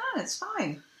passers-by. No, it's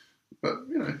fine. But,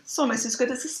 it's almost as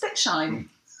good as a spit shine,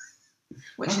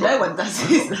 which no one does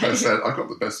these days. I've got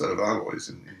the best set of alloys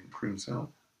in Croons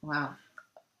Hill. Wow.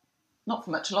 Not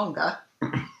for much longer.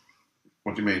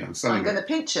 What do you mean? I'm going to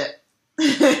pinch it.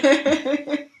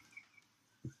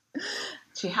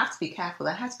 So you have to be careful.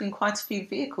 There has been quite a few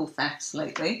vehicle thefts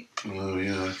lately. Oh,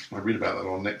 yeah. I read about that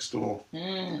on Nextdoor.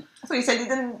 I thought you said you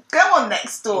didn't go on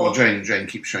Nextdoor. Well, Jane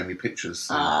keeps showing me pictures.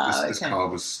 This car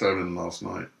was stolen last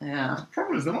night. Yeah. The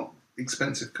problem is they're not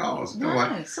expensive cars. No,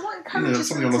 like, so what encourages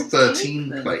something on a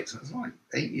 13 plate. It's like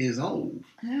 8 years old.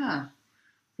 Yeah.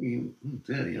 Oh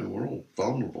dear, we're all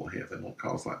vulnerable here if they want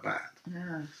cars like that.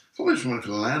 Yeah. So they just went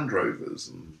for Land Rovers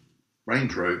and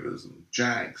Range Rovers and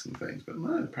Jags and things, but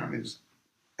no, apparently just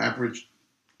average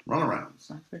runarounds.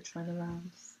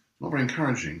 Not very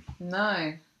encouraging.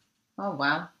 No. Oh,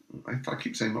 wow. I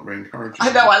keep saying not very encouraging.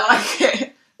 I know, I like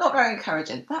it. Not very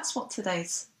encouraging. That's what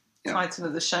today's title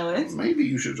of the show is. Maybe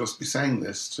you should just be saying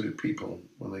this to people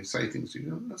when they say things to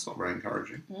you. That's not very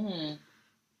encouraging.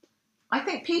 I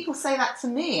think people say that to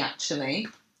me, actually.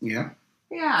 Yeah?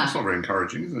 Yeah. That's not very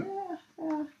encouraging, is it?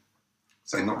 Yeah.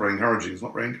 Saying not very encouraging is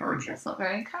not very encouraging. It's not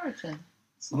very encouraging.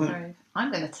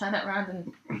 I'm going to turn it around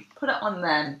and put it on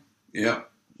them. Yeah.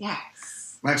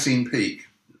 Yes. Maxine Peake,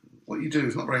 what you do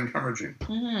is not very encouraging.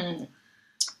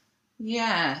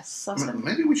 Yes.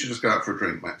 Maybe we should just go out for a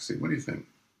drink, Maxine. What do you think?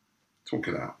 Talk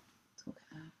it out.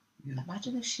 Yeah.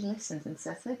 Imagine if she listens and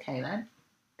says, okay then,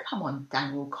 come on,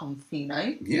 Daniel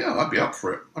Confino. Yeah, I'd be up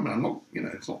for it. I mean, I'm not,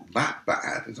 it's not that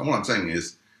bad. What I'm saying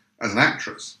is, as an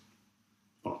actress,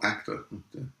 or actor,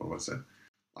 what have I said?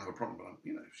 I have a problem, but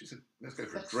if she said, let's go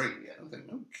for a drink, I think,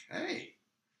 okay,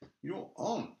 you're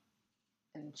on.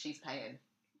 And she's paying.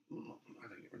 I'm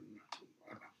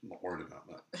not worried about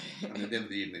that. And at the end of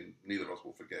the evening, neither of us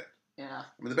will forget. Yeah.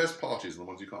 I mean, the best parties are the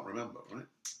ones you can't remember, right?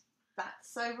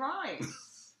 That's so right.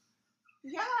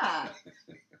 Yeah.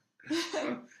 It's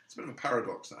a bit of a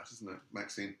paradox, that, isn't it,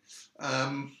 Maxine?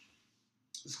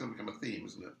 This is going to become a theme,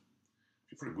 isn't it?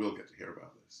 You probably will get to hear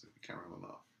about this if we carry on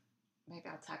enough. Maybe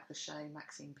I'll tag the show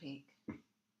Maxine Peake.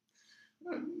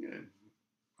 I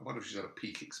wonder if she's had a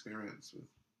peak experience with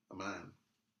a man.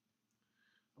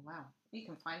 Wow. You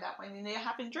can find out when you're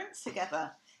having drinks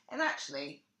together. And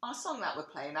actually, our song that we're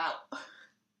playing out...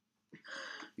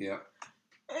 Yeah.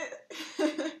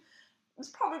 It's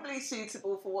probably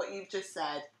suitable for what you've just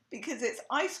said, because it's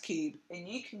Ice Cube, and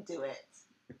you can do it.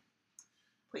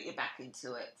 Put your back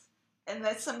into it. And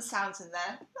there's some sounds in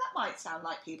there that might sound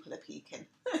like people are peeking.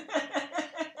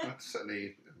 That's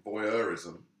certainly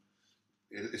voyeurism.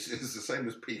 It's the same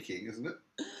as peeking, isn't it?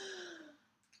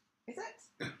 Is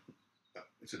it?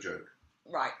 It's a joke.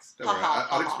 Right. Don't worry,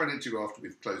 I'll explain it to you after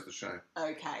we've closed the show.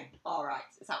 Okay. All right.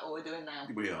 Is that what we're doing now?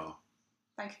 We are.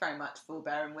 Thank you very much for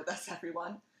bearing with us,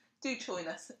 everyone. Do join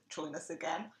us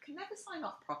again. I can never sign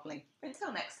off properly.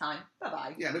 Until next time,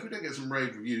 bye-bye. Yeah, and if we don't get some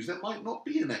rave reviews, there might not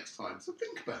be a next time, so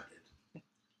think about it.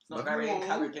 It's not very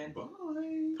encouraging.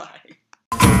 Bye. Bye.